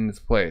risk in this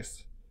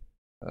place.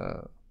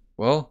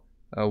 Well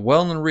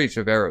in reach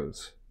of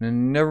arrows.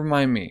 Never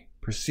mind me.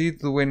 Proceed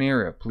to the waiting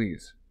area,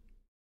 please.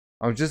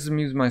 I'll just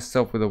amuse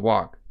myself with a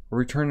walk. I'll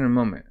return in a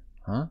moment.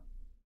 Huh?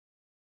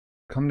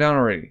 Come down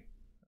already.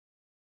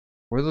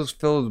 What are those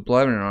fellows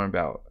blabbering on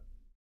about?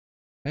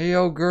 Hey,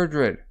 yo,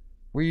 Gerdred.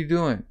 What are you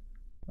doing?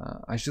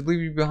 I should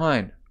leave you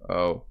behind.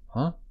 Oh,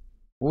 huh?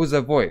 What was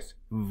that voice?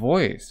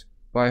 Voice?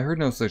 But I heard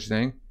no such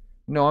thing.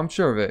 No, I'm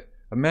sure of it.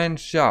 A man's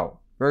shout.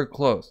 Very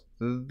close.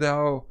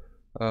 Thou,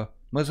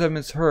 must have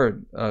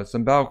misheard,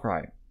 some battle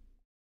cry.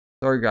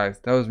 Sorry, guys.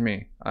 That was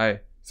me. I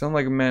sound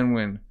like a man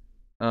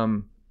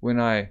when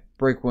I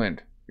break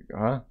wind.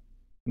 Huh?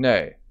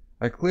 Nay.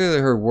 I clearly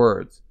heard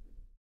words.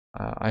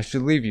 I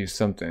should leave you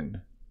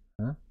something.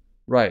 Huh?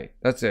 Right.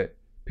 That's it.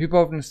 People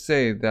often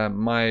say that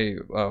my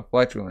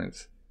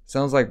flatulence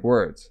sounds like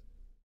words.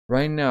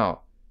 Right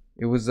now,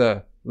 it was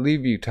a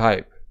leave you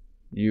type.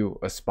 You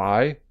a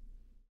spy?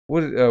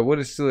 What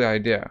a silly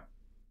idea.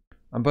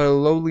 I'm but a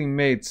lowly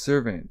maid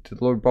servant to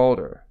Lord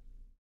Balder.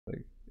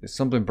 Like, is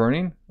something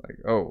burning? Like,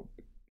 oh,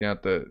 get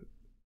out the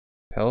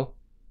hell?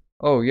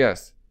 Oh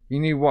yes,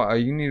 you need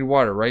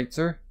water, right,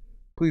 sir?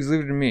 Please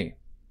leave it to me.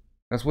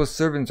 That's what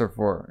servants are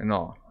for and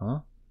all,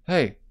 huh?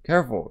 Hey,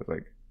 careful! It's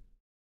like,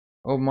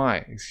 oh my,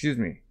 excuse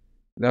me.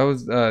 That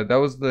was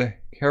the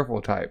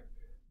careful type.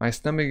 My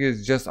stomach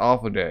is just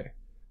awful day.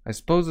 I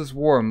suppose this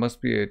war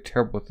must be a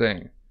terrible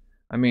thing.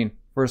 I mean,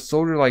 for a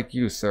soldier like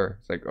you, sir.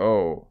 It's like,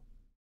 oh,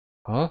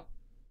 huh?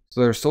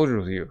 So there are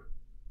soldiers with you.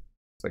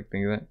 It's like,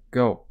 think of that.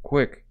 Go,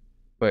 quick.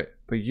 But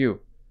you,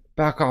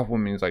 back off,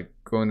 woman. He's like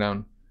going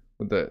down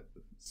with the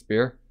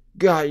spear.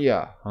 Got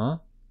ya, huh?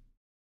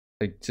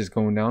 Like just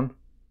going down,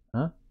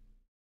 huh?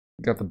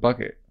 Got the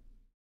bucket.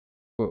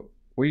 What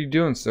are you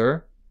doing,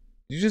 sir?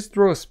 Did you just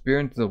throw a spear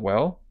into the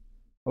well?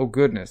 Oh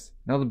goodness,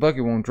 now the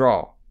bucket won't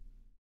draw.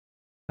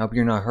 I hope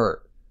you're not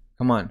hurt.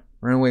 Come on,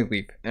 run away,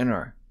 Leap.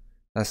 Enter.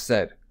 That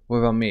said, what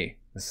about me?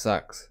 This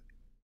sucks.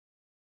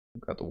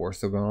 Got the war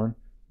still going on.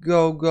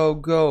 Go, go,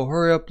 go!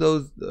 Hurry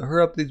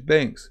up these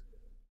banks.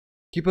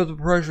 Keep up the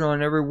pressure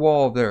on every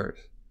wall of theirs.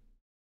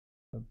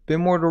 A bit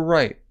more to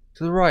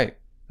the right.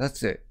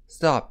 That's it.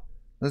 Stop.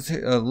 Let's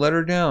let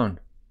her down.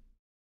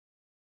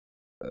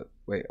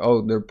 Wait.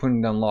 Oh, they're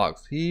putting down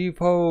logs. Heave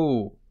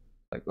ho!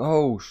 Like,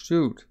 oh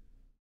shoot!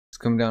 It's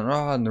coming down.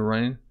 Ah, and they're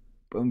running.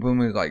 Boom,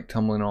 boom! Is like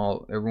tumbling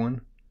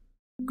everyone.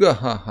 Gah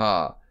ha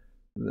ha!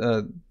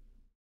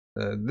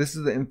 This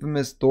is the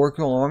infamous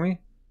Thorkill army.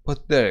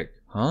 Pathetic,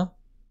 huh?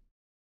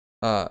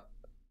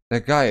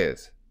 That guy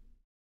is.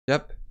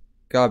 Yep,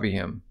 gotta be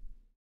him.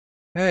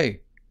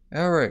 Hey,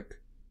 Eric,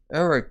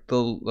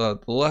 the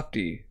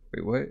lefty.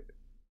 Wait, what?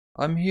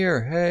 I'm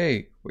here.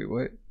 Hey, wait,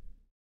 what?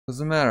 What's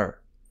the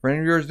matter? Friend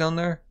of yours down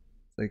there?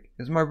 It's like,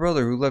 it's my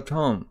brother who left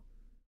home.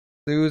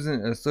 So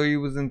he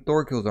was in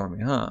Thorkill's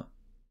army, huh?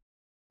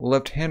 Well,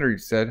 left-hander, you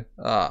said.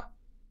 Ah,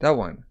 that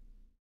one.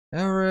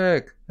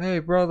 Eric, hey,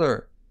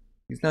 brother.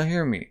 He's not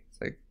hearing me.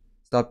 It's like,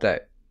 stop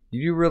that.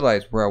 You do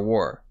realize we're at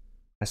war.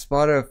 I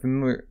spotted a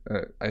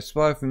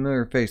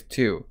familiar face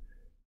too.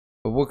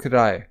 But what could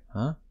I,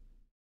 huh?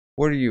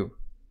 What are you?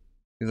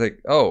 He's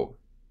like, oh.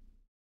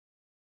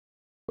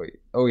 Wait,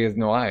 oh, he has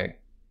no eye.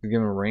 You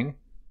give him a ring?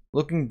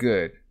 Looking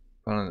good.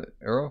 Put on the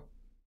arrow.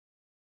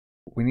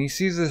 When he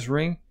sees this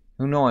ring,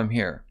 he'll know I'm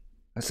here.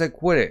 I said,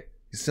 quit it,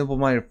 you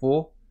simple-minded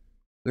fool.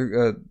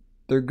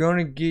 They're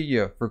gonna get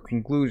you for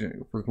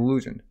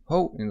collusion.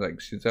 Oh, and he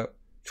like shoots out.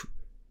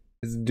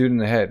 It's a dude in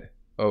the head.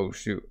 Oh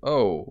shoot.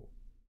 Oh.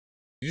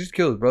 You just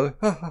killed his brother.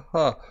 Ha ha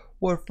ha.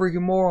 What a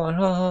freaking moron.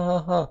 Ha ha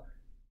ha ha.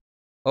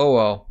 Oh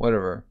well,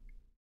 whatever.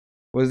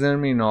 What does that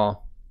mean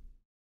all?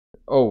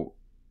 Oh,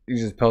 he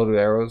just pelted with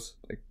arrows.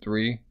 Like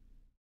 3.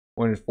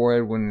 One in his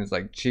forehead, one in his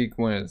like cheek,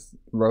 one in his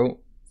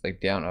throat. It's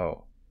like down.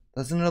 Oh.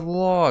 That's another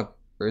log.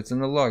 Or it's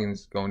another log and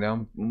it's going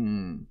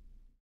down.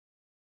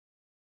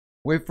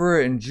 Wait for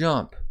it and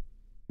jump.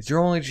 It's your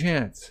only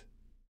chance.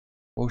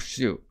 Oh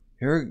shoot.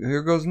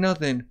 Here goes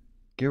nothing.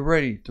 Get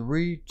ready.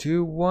 3,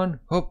 2, 1.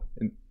 Hoop.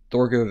 And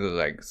Thorkill just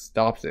like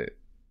stops it.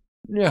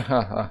 Yeah,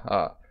 ha ha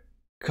ha.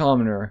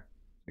 Commoner.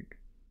 Like,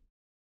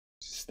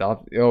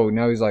 stop. Oh,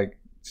 now he's like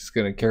just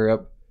gonna carry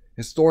up.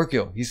 It's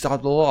Thorkill. He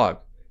stopped the log.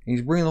 And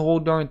he's bringing the whole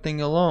darn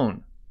thing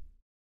alone.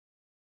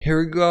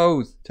 Here he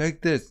goes.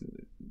 Take this.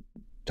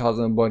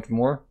 Tossing a bunch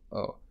more.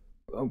 Oh.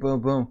 Boom, boom,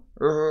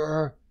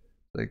 boom.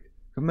 Like,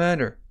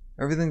 Commander,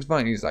 everything's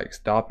fine. He's like,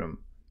 stop him.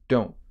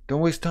 Don't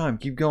waste time.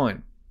 Keep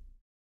going.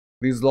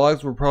 These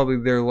logs were probably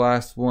their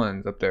last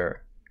ones up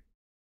there.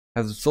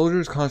 Have the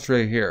soldiers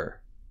concentrate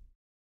here.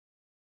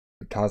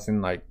 They're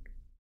tossing like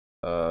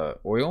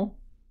oil?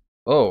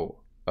 Oh.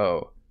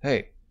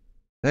 Hey.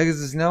 The heck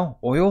is this now?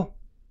 Oil?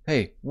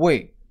 Hey,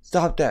 wait.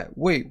 Stop that.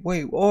 Wait,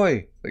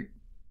 oi. Like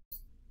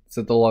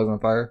set the logs on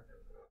fire.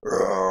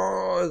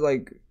 It's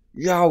like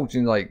youch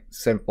and like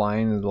sent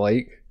flying in the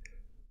lake.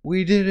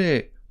 We did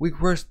it. We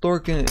crushed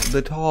Thorkill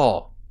the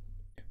Tall.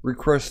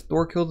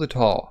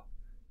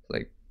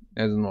 Like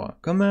as in law.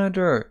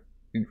 Commander.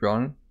 You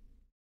drawn?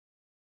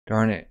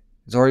 Darn it.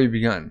 It's already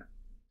begun.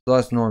 So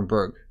that's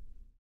Nornberg.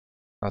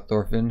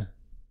 Thorfinn.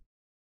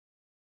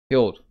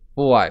 Healed.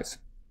 Full eyes.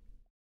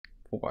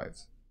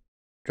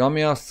 Drop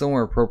me off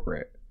somewhere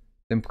appropriate.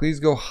 Then please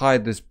go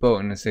hide this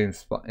boat in a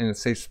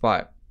safe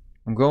spot.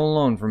 I'm going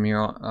alone from here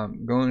on.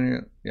 I'm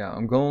going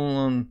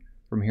alone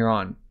from here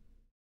on.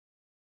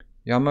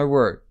 You have my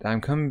word that I'm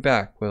coming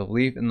back with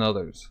Leaf and the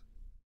others.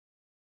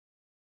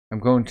 I'm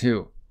going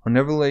too. I'll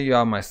never let you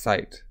out of my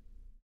sight.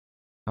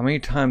 How many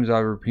times do I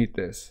repeat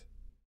this?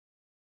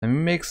 Let me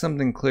make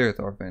something clear,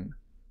 Thorfinn.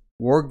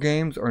 War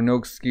games are no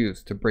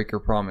excuse to break your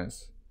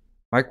promise.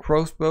 My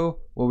crossbow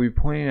will be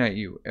pointing at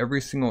you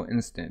every single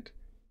instant.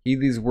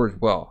 Heed these words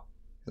well.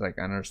 He's like,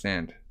 I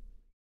understand.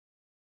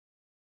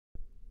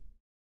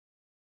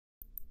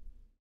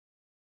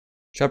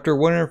 Chapter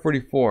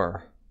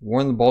 144.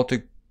 War in the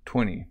Baltic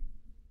 20.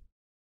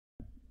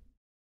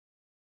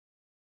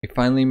 They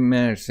finally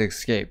managed to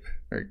escape,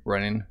 like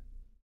running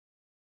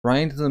right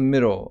into the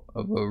middle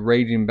of a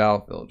raging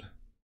battlefield.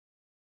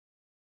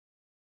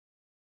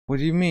 What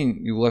do you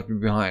mean you left me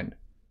behind?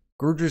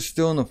 Gurdur's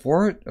still in the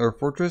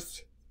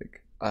fortress?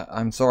 Like,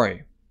 I'm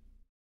sorry.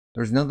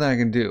 There's nothing I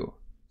can do.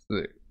 So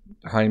they're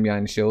hiding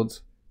behind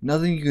shields.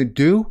 Nothing you could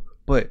do?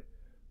 But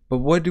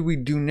what do we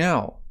do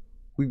now?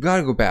 We've got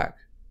to go back.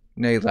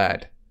 Nay,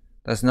 lad.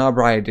 That's not a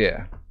bright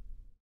idea.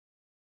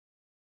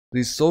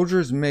 These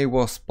soldiers may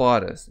well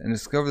spot us and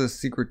discover the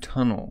secret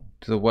tunnel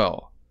to the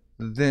well.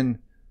 Then,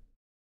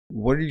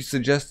 what are you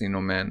suggesting,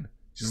 old man?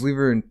 Just leave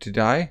her to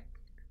die?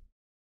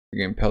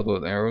 You're getting pelted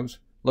with arrows?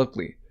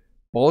 Luckily,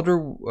 Baldur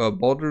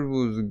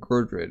was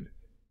Gurdred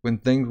when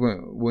things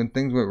went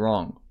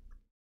wrong.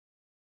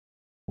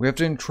 We have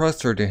to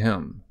entrust her to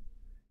him.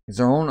 It's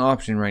our only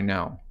option right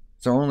now.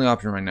 At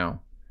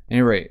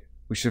any rate,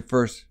 we should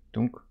first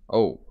don't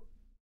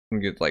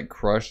get like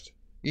crushed.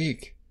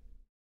 Eek.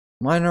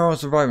 Mine are all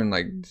surviving,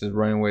 like just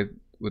running away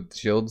with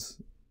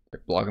shields,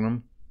 like blocking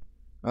them.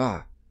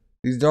 Ah,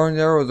 these darn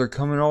arrows are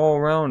coming all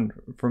around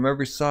from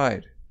every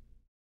side.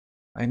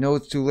 I know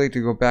it's too late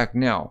to go back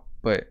now,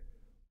 but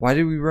why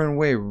did we run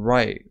away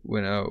right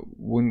when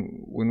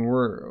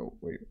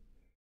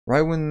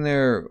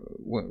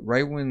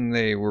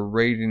they were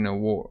raging a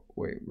war?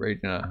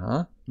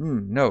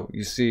 No,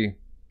 you see,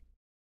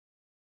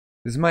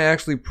 this might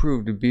actually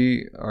prove to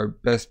be our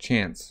best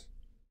chance.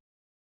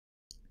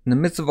 In the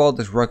midst of all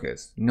this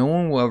ruckus, no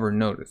one will ever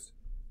notice.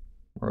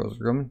 Arrows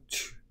are coming.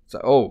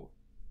 So,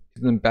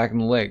 he's been back in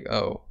the leg.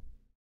 Oh.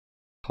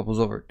 Hopples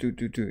over. In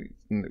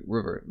the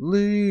river.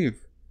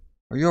 Leave!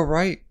 Are you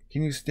alright?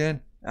 Can you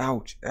stand?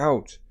 Ouch.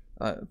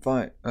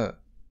 Fine.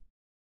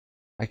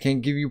 I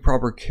can't give you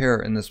proper care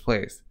in this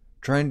place.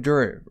 Try and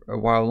endure it a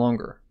while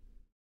longer.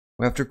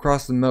 We have to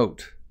cross the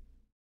moat.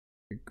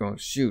 You're going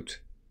to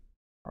shoot.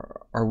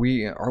 Are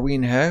we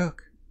in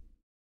heck?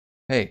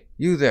 Hey,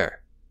 you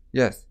there.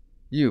 Yes,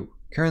 you.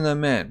 Carrying that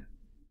man.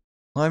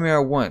 Climb here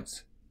at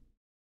once.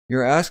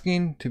 You're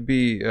asking to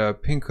be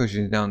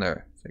pincushions down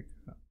there. It's like,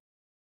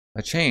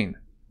 a chain.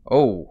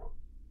 Oh.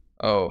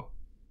 Our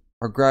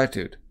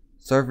gratitude.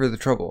 Sorry for the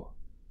trouble.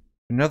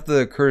 Enough of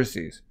the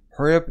courtesies.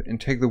 Hurry up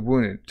and take the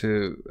wounded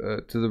to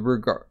the rear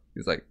guard.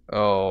 He's like,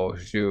 oh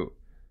shoot.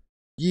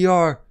 Ye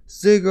are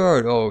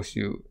Sigurd. Oh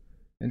shoot.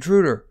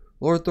 Intruder,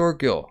 Lord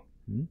Thorkill.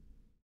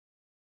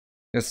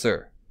 Yes,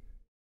 sir.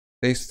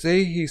 They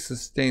say he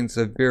sustained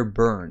severe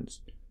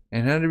burns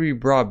and had to be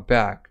brought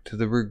back to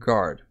the rear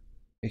guard.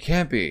 It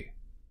can't be.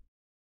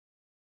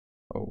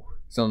 Oh,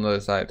 he's on the other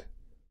side.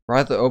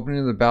 Right at the opening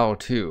of the battle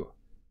too.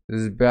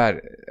 This is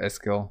bad,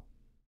 Eskil.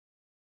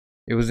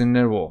 It was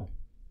inevitable.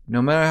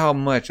 No matter how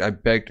much I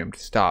begged him to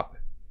stop,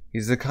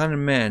 he's the kind of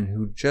man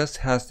who just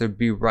has to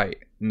be right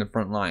in the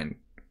front line.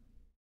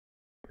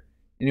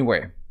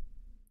 Anyway,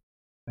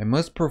 I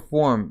must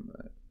perforce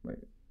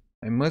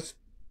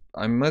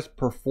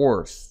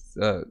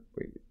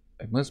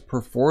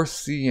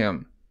see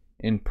him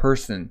in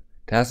person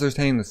to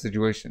ascertain the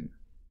situation.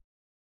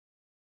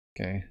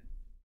 Okay.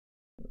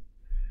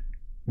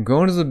 I'm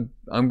going to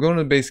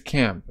the base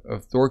camp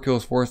of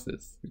Thorkill's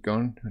forces.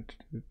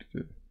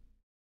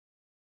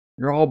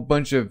 You're all a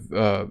bunch of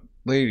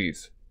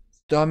ladies.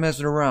 Stop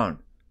messing around.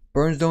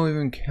 Burns don't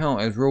even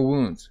count as real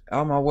wounds.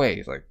 Out of my way.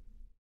 He's like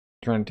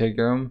trying to take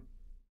care of him.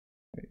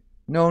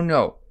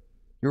 No.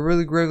 You're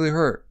really gravely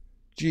hurt.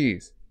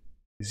 Jeez.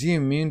 Is he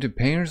immune to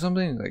pain or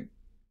something? Like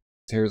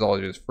his hair's all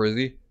just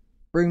frizzy.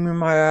 Bring me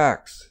my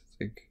axe.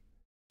 It's like,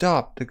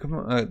 stop. The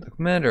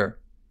commander.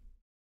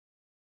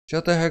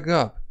 Shut the heck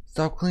up.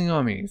 Stop clinging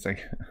on me. It's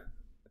like,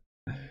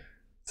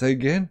 say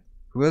again?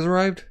 Who has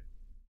arrived?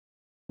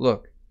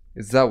 Look.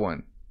 It's that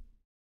one.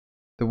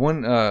 The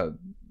one of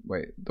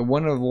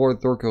Lord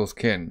Thorkill's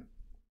kin.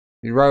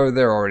 He's right over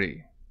there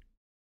already.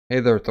 Hey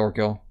there,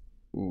 Thorkill.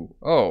 Ooh.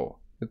 Oh,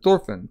 it's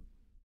Thorfinn.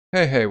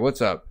 Hey,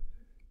 what's up?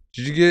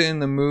 Did you get in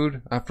the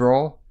mood after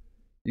all?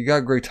 You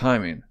got great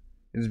timing.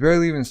 It's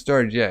barely even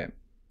started yet.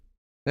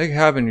 What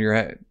happened to your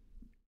head?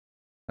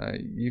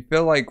 You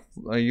feel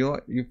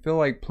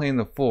like playing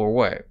the fool or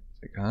what? It's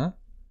like, huh?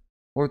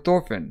 Lord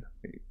Thorfinn.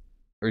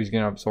 Or he's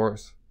getting up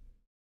source.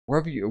 Where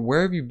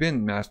have you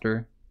been,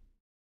 master?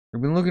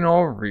 I've been looking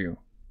all over for you.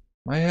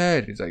 My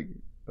head. He's like,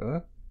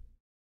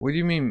 what do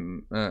you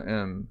mean,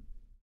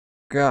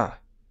 Gah.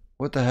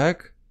 What the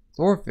heck?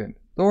 Thorfinn,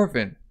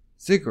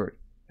 Sigurd,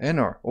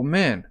 Einar, oh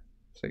man.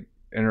 It's like,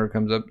 Einar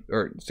comes up,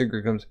 or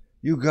Sigurd comes,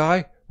 you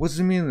guy, what's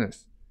the meaning of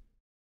this?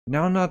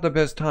 Now not the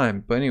best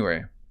time, but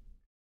anyway.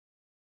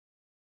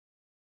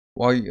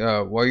 While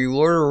you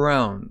loiter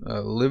around,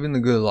 living the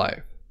good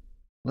life.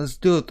 Let's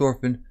do it,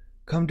 Thorfinn.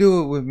 Come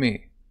do it with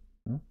me.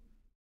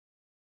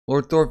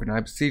 Lord Thorfinn,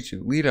 I beseech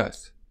you, lead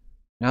us.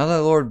 Now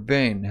that Lord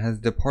Vane has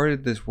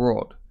departed this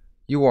world,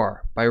 you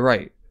are, by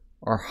right,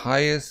 our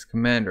highest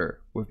commander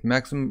with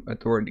maximum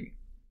authority.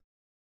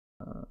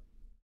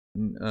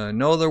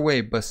 No other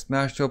way but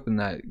smash open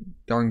that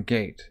darn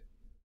gate.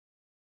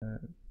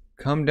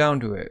 Come down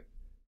to it.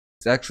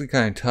 It's actually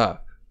kind of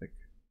tough. Like,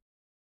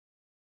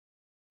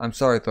 I'm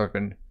sorry,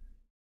 Thorfinn.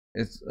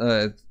 It's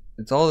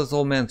all this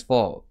old man's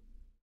fault.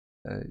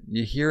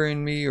 You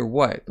hearing me or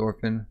what,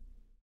 Thorfinn?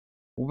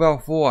 What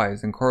about Four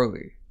Eyes and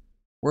Carly?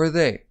 Where are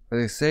they? Are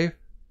they safe?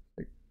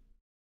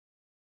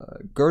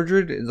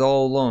 Gurdred is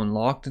all alone,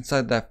 locked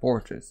inside that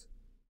fortress.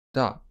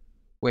 Stop.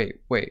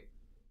 Wait.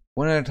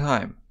 One at a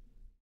time.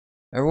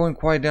 Everyone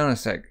quiet down a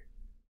sec.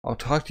 I'll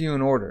talk to you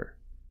in order.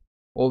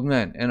 Old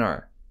man,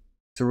 Enar.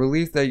 It's a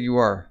relief that you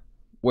are.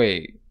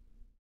 Wait.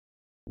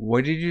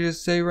 What did you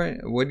just say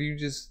what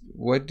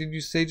did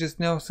you say just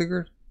now,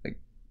 Sigurd? Like,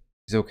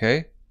 he's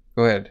okay?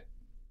 Go ahead.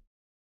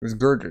 It was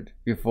Gurdred,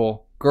 you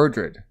fool.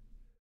 Gurdred.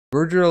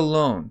 Gurdred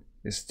alone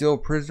is still a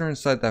prisoner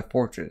inside that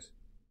fortress.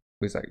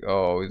 He's like,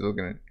 oh, he's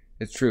looking at it.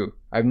 It's true.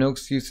 I have no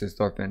excuses,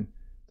 Thorfinn.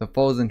 The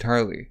fault is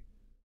entirely.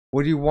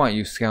 What do you want,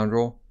 you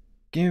scoundrel?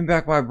 Give me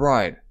back my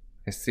bride.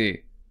 I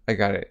see. I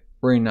got it.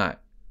 Worry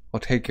not. I'll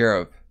take care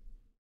of.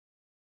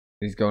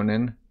 He's going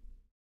in.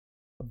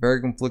 A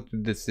very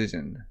conflicted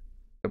decision.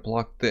 The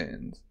plot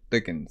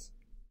thickens.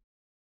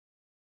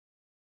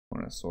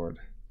 Want a sword.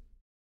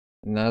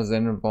 And that's the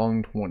end of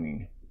volume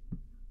 20.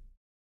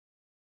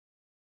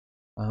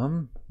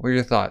 What are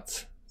your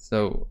thoughts?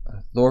 So,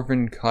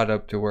 Thorfinn caught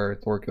up to where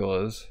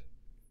Thorkill is.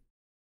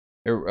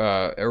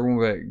 Everyone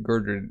but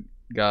Gurdred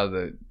got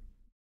out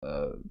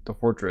of the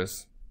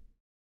fortress.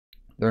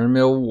 They're in the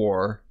middle of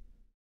war.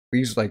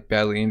 He's like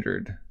badly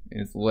injured in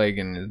his leg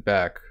and his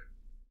back.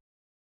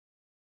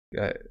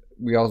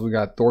 We also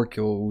got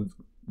Thorkill, who's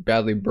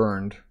badly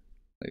burned,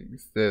 like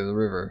instead of the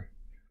river.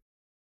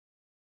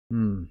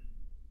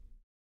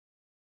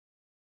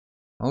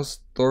 How's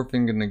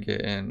Thorfinn gonna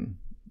get in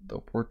the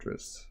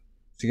fortress?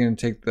 Is he gonna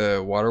take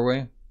the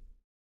waterway?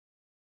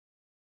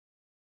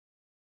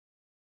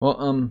 Well,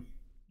 I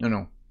don't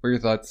know. What are your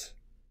thoughts?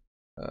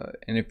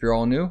 And if you're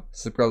all new,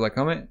 subscribe, like,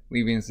 comment,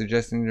 leave any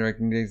suggestions and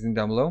recommendations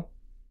down below.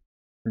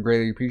 I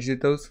greatly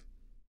appreciate those.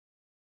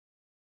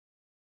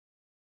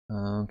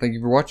 Thank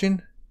you for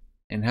watching,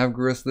 and have a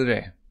good rest of the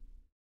day.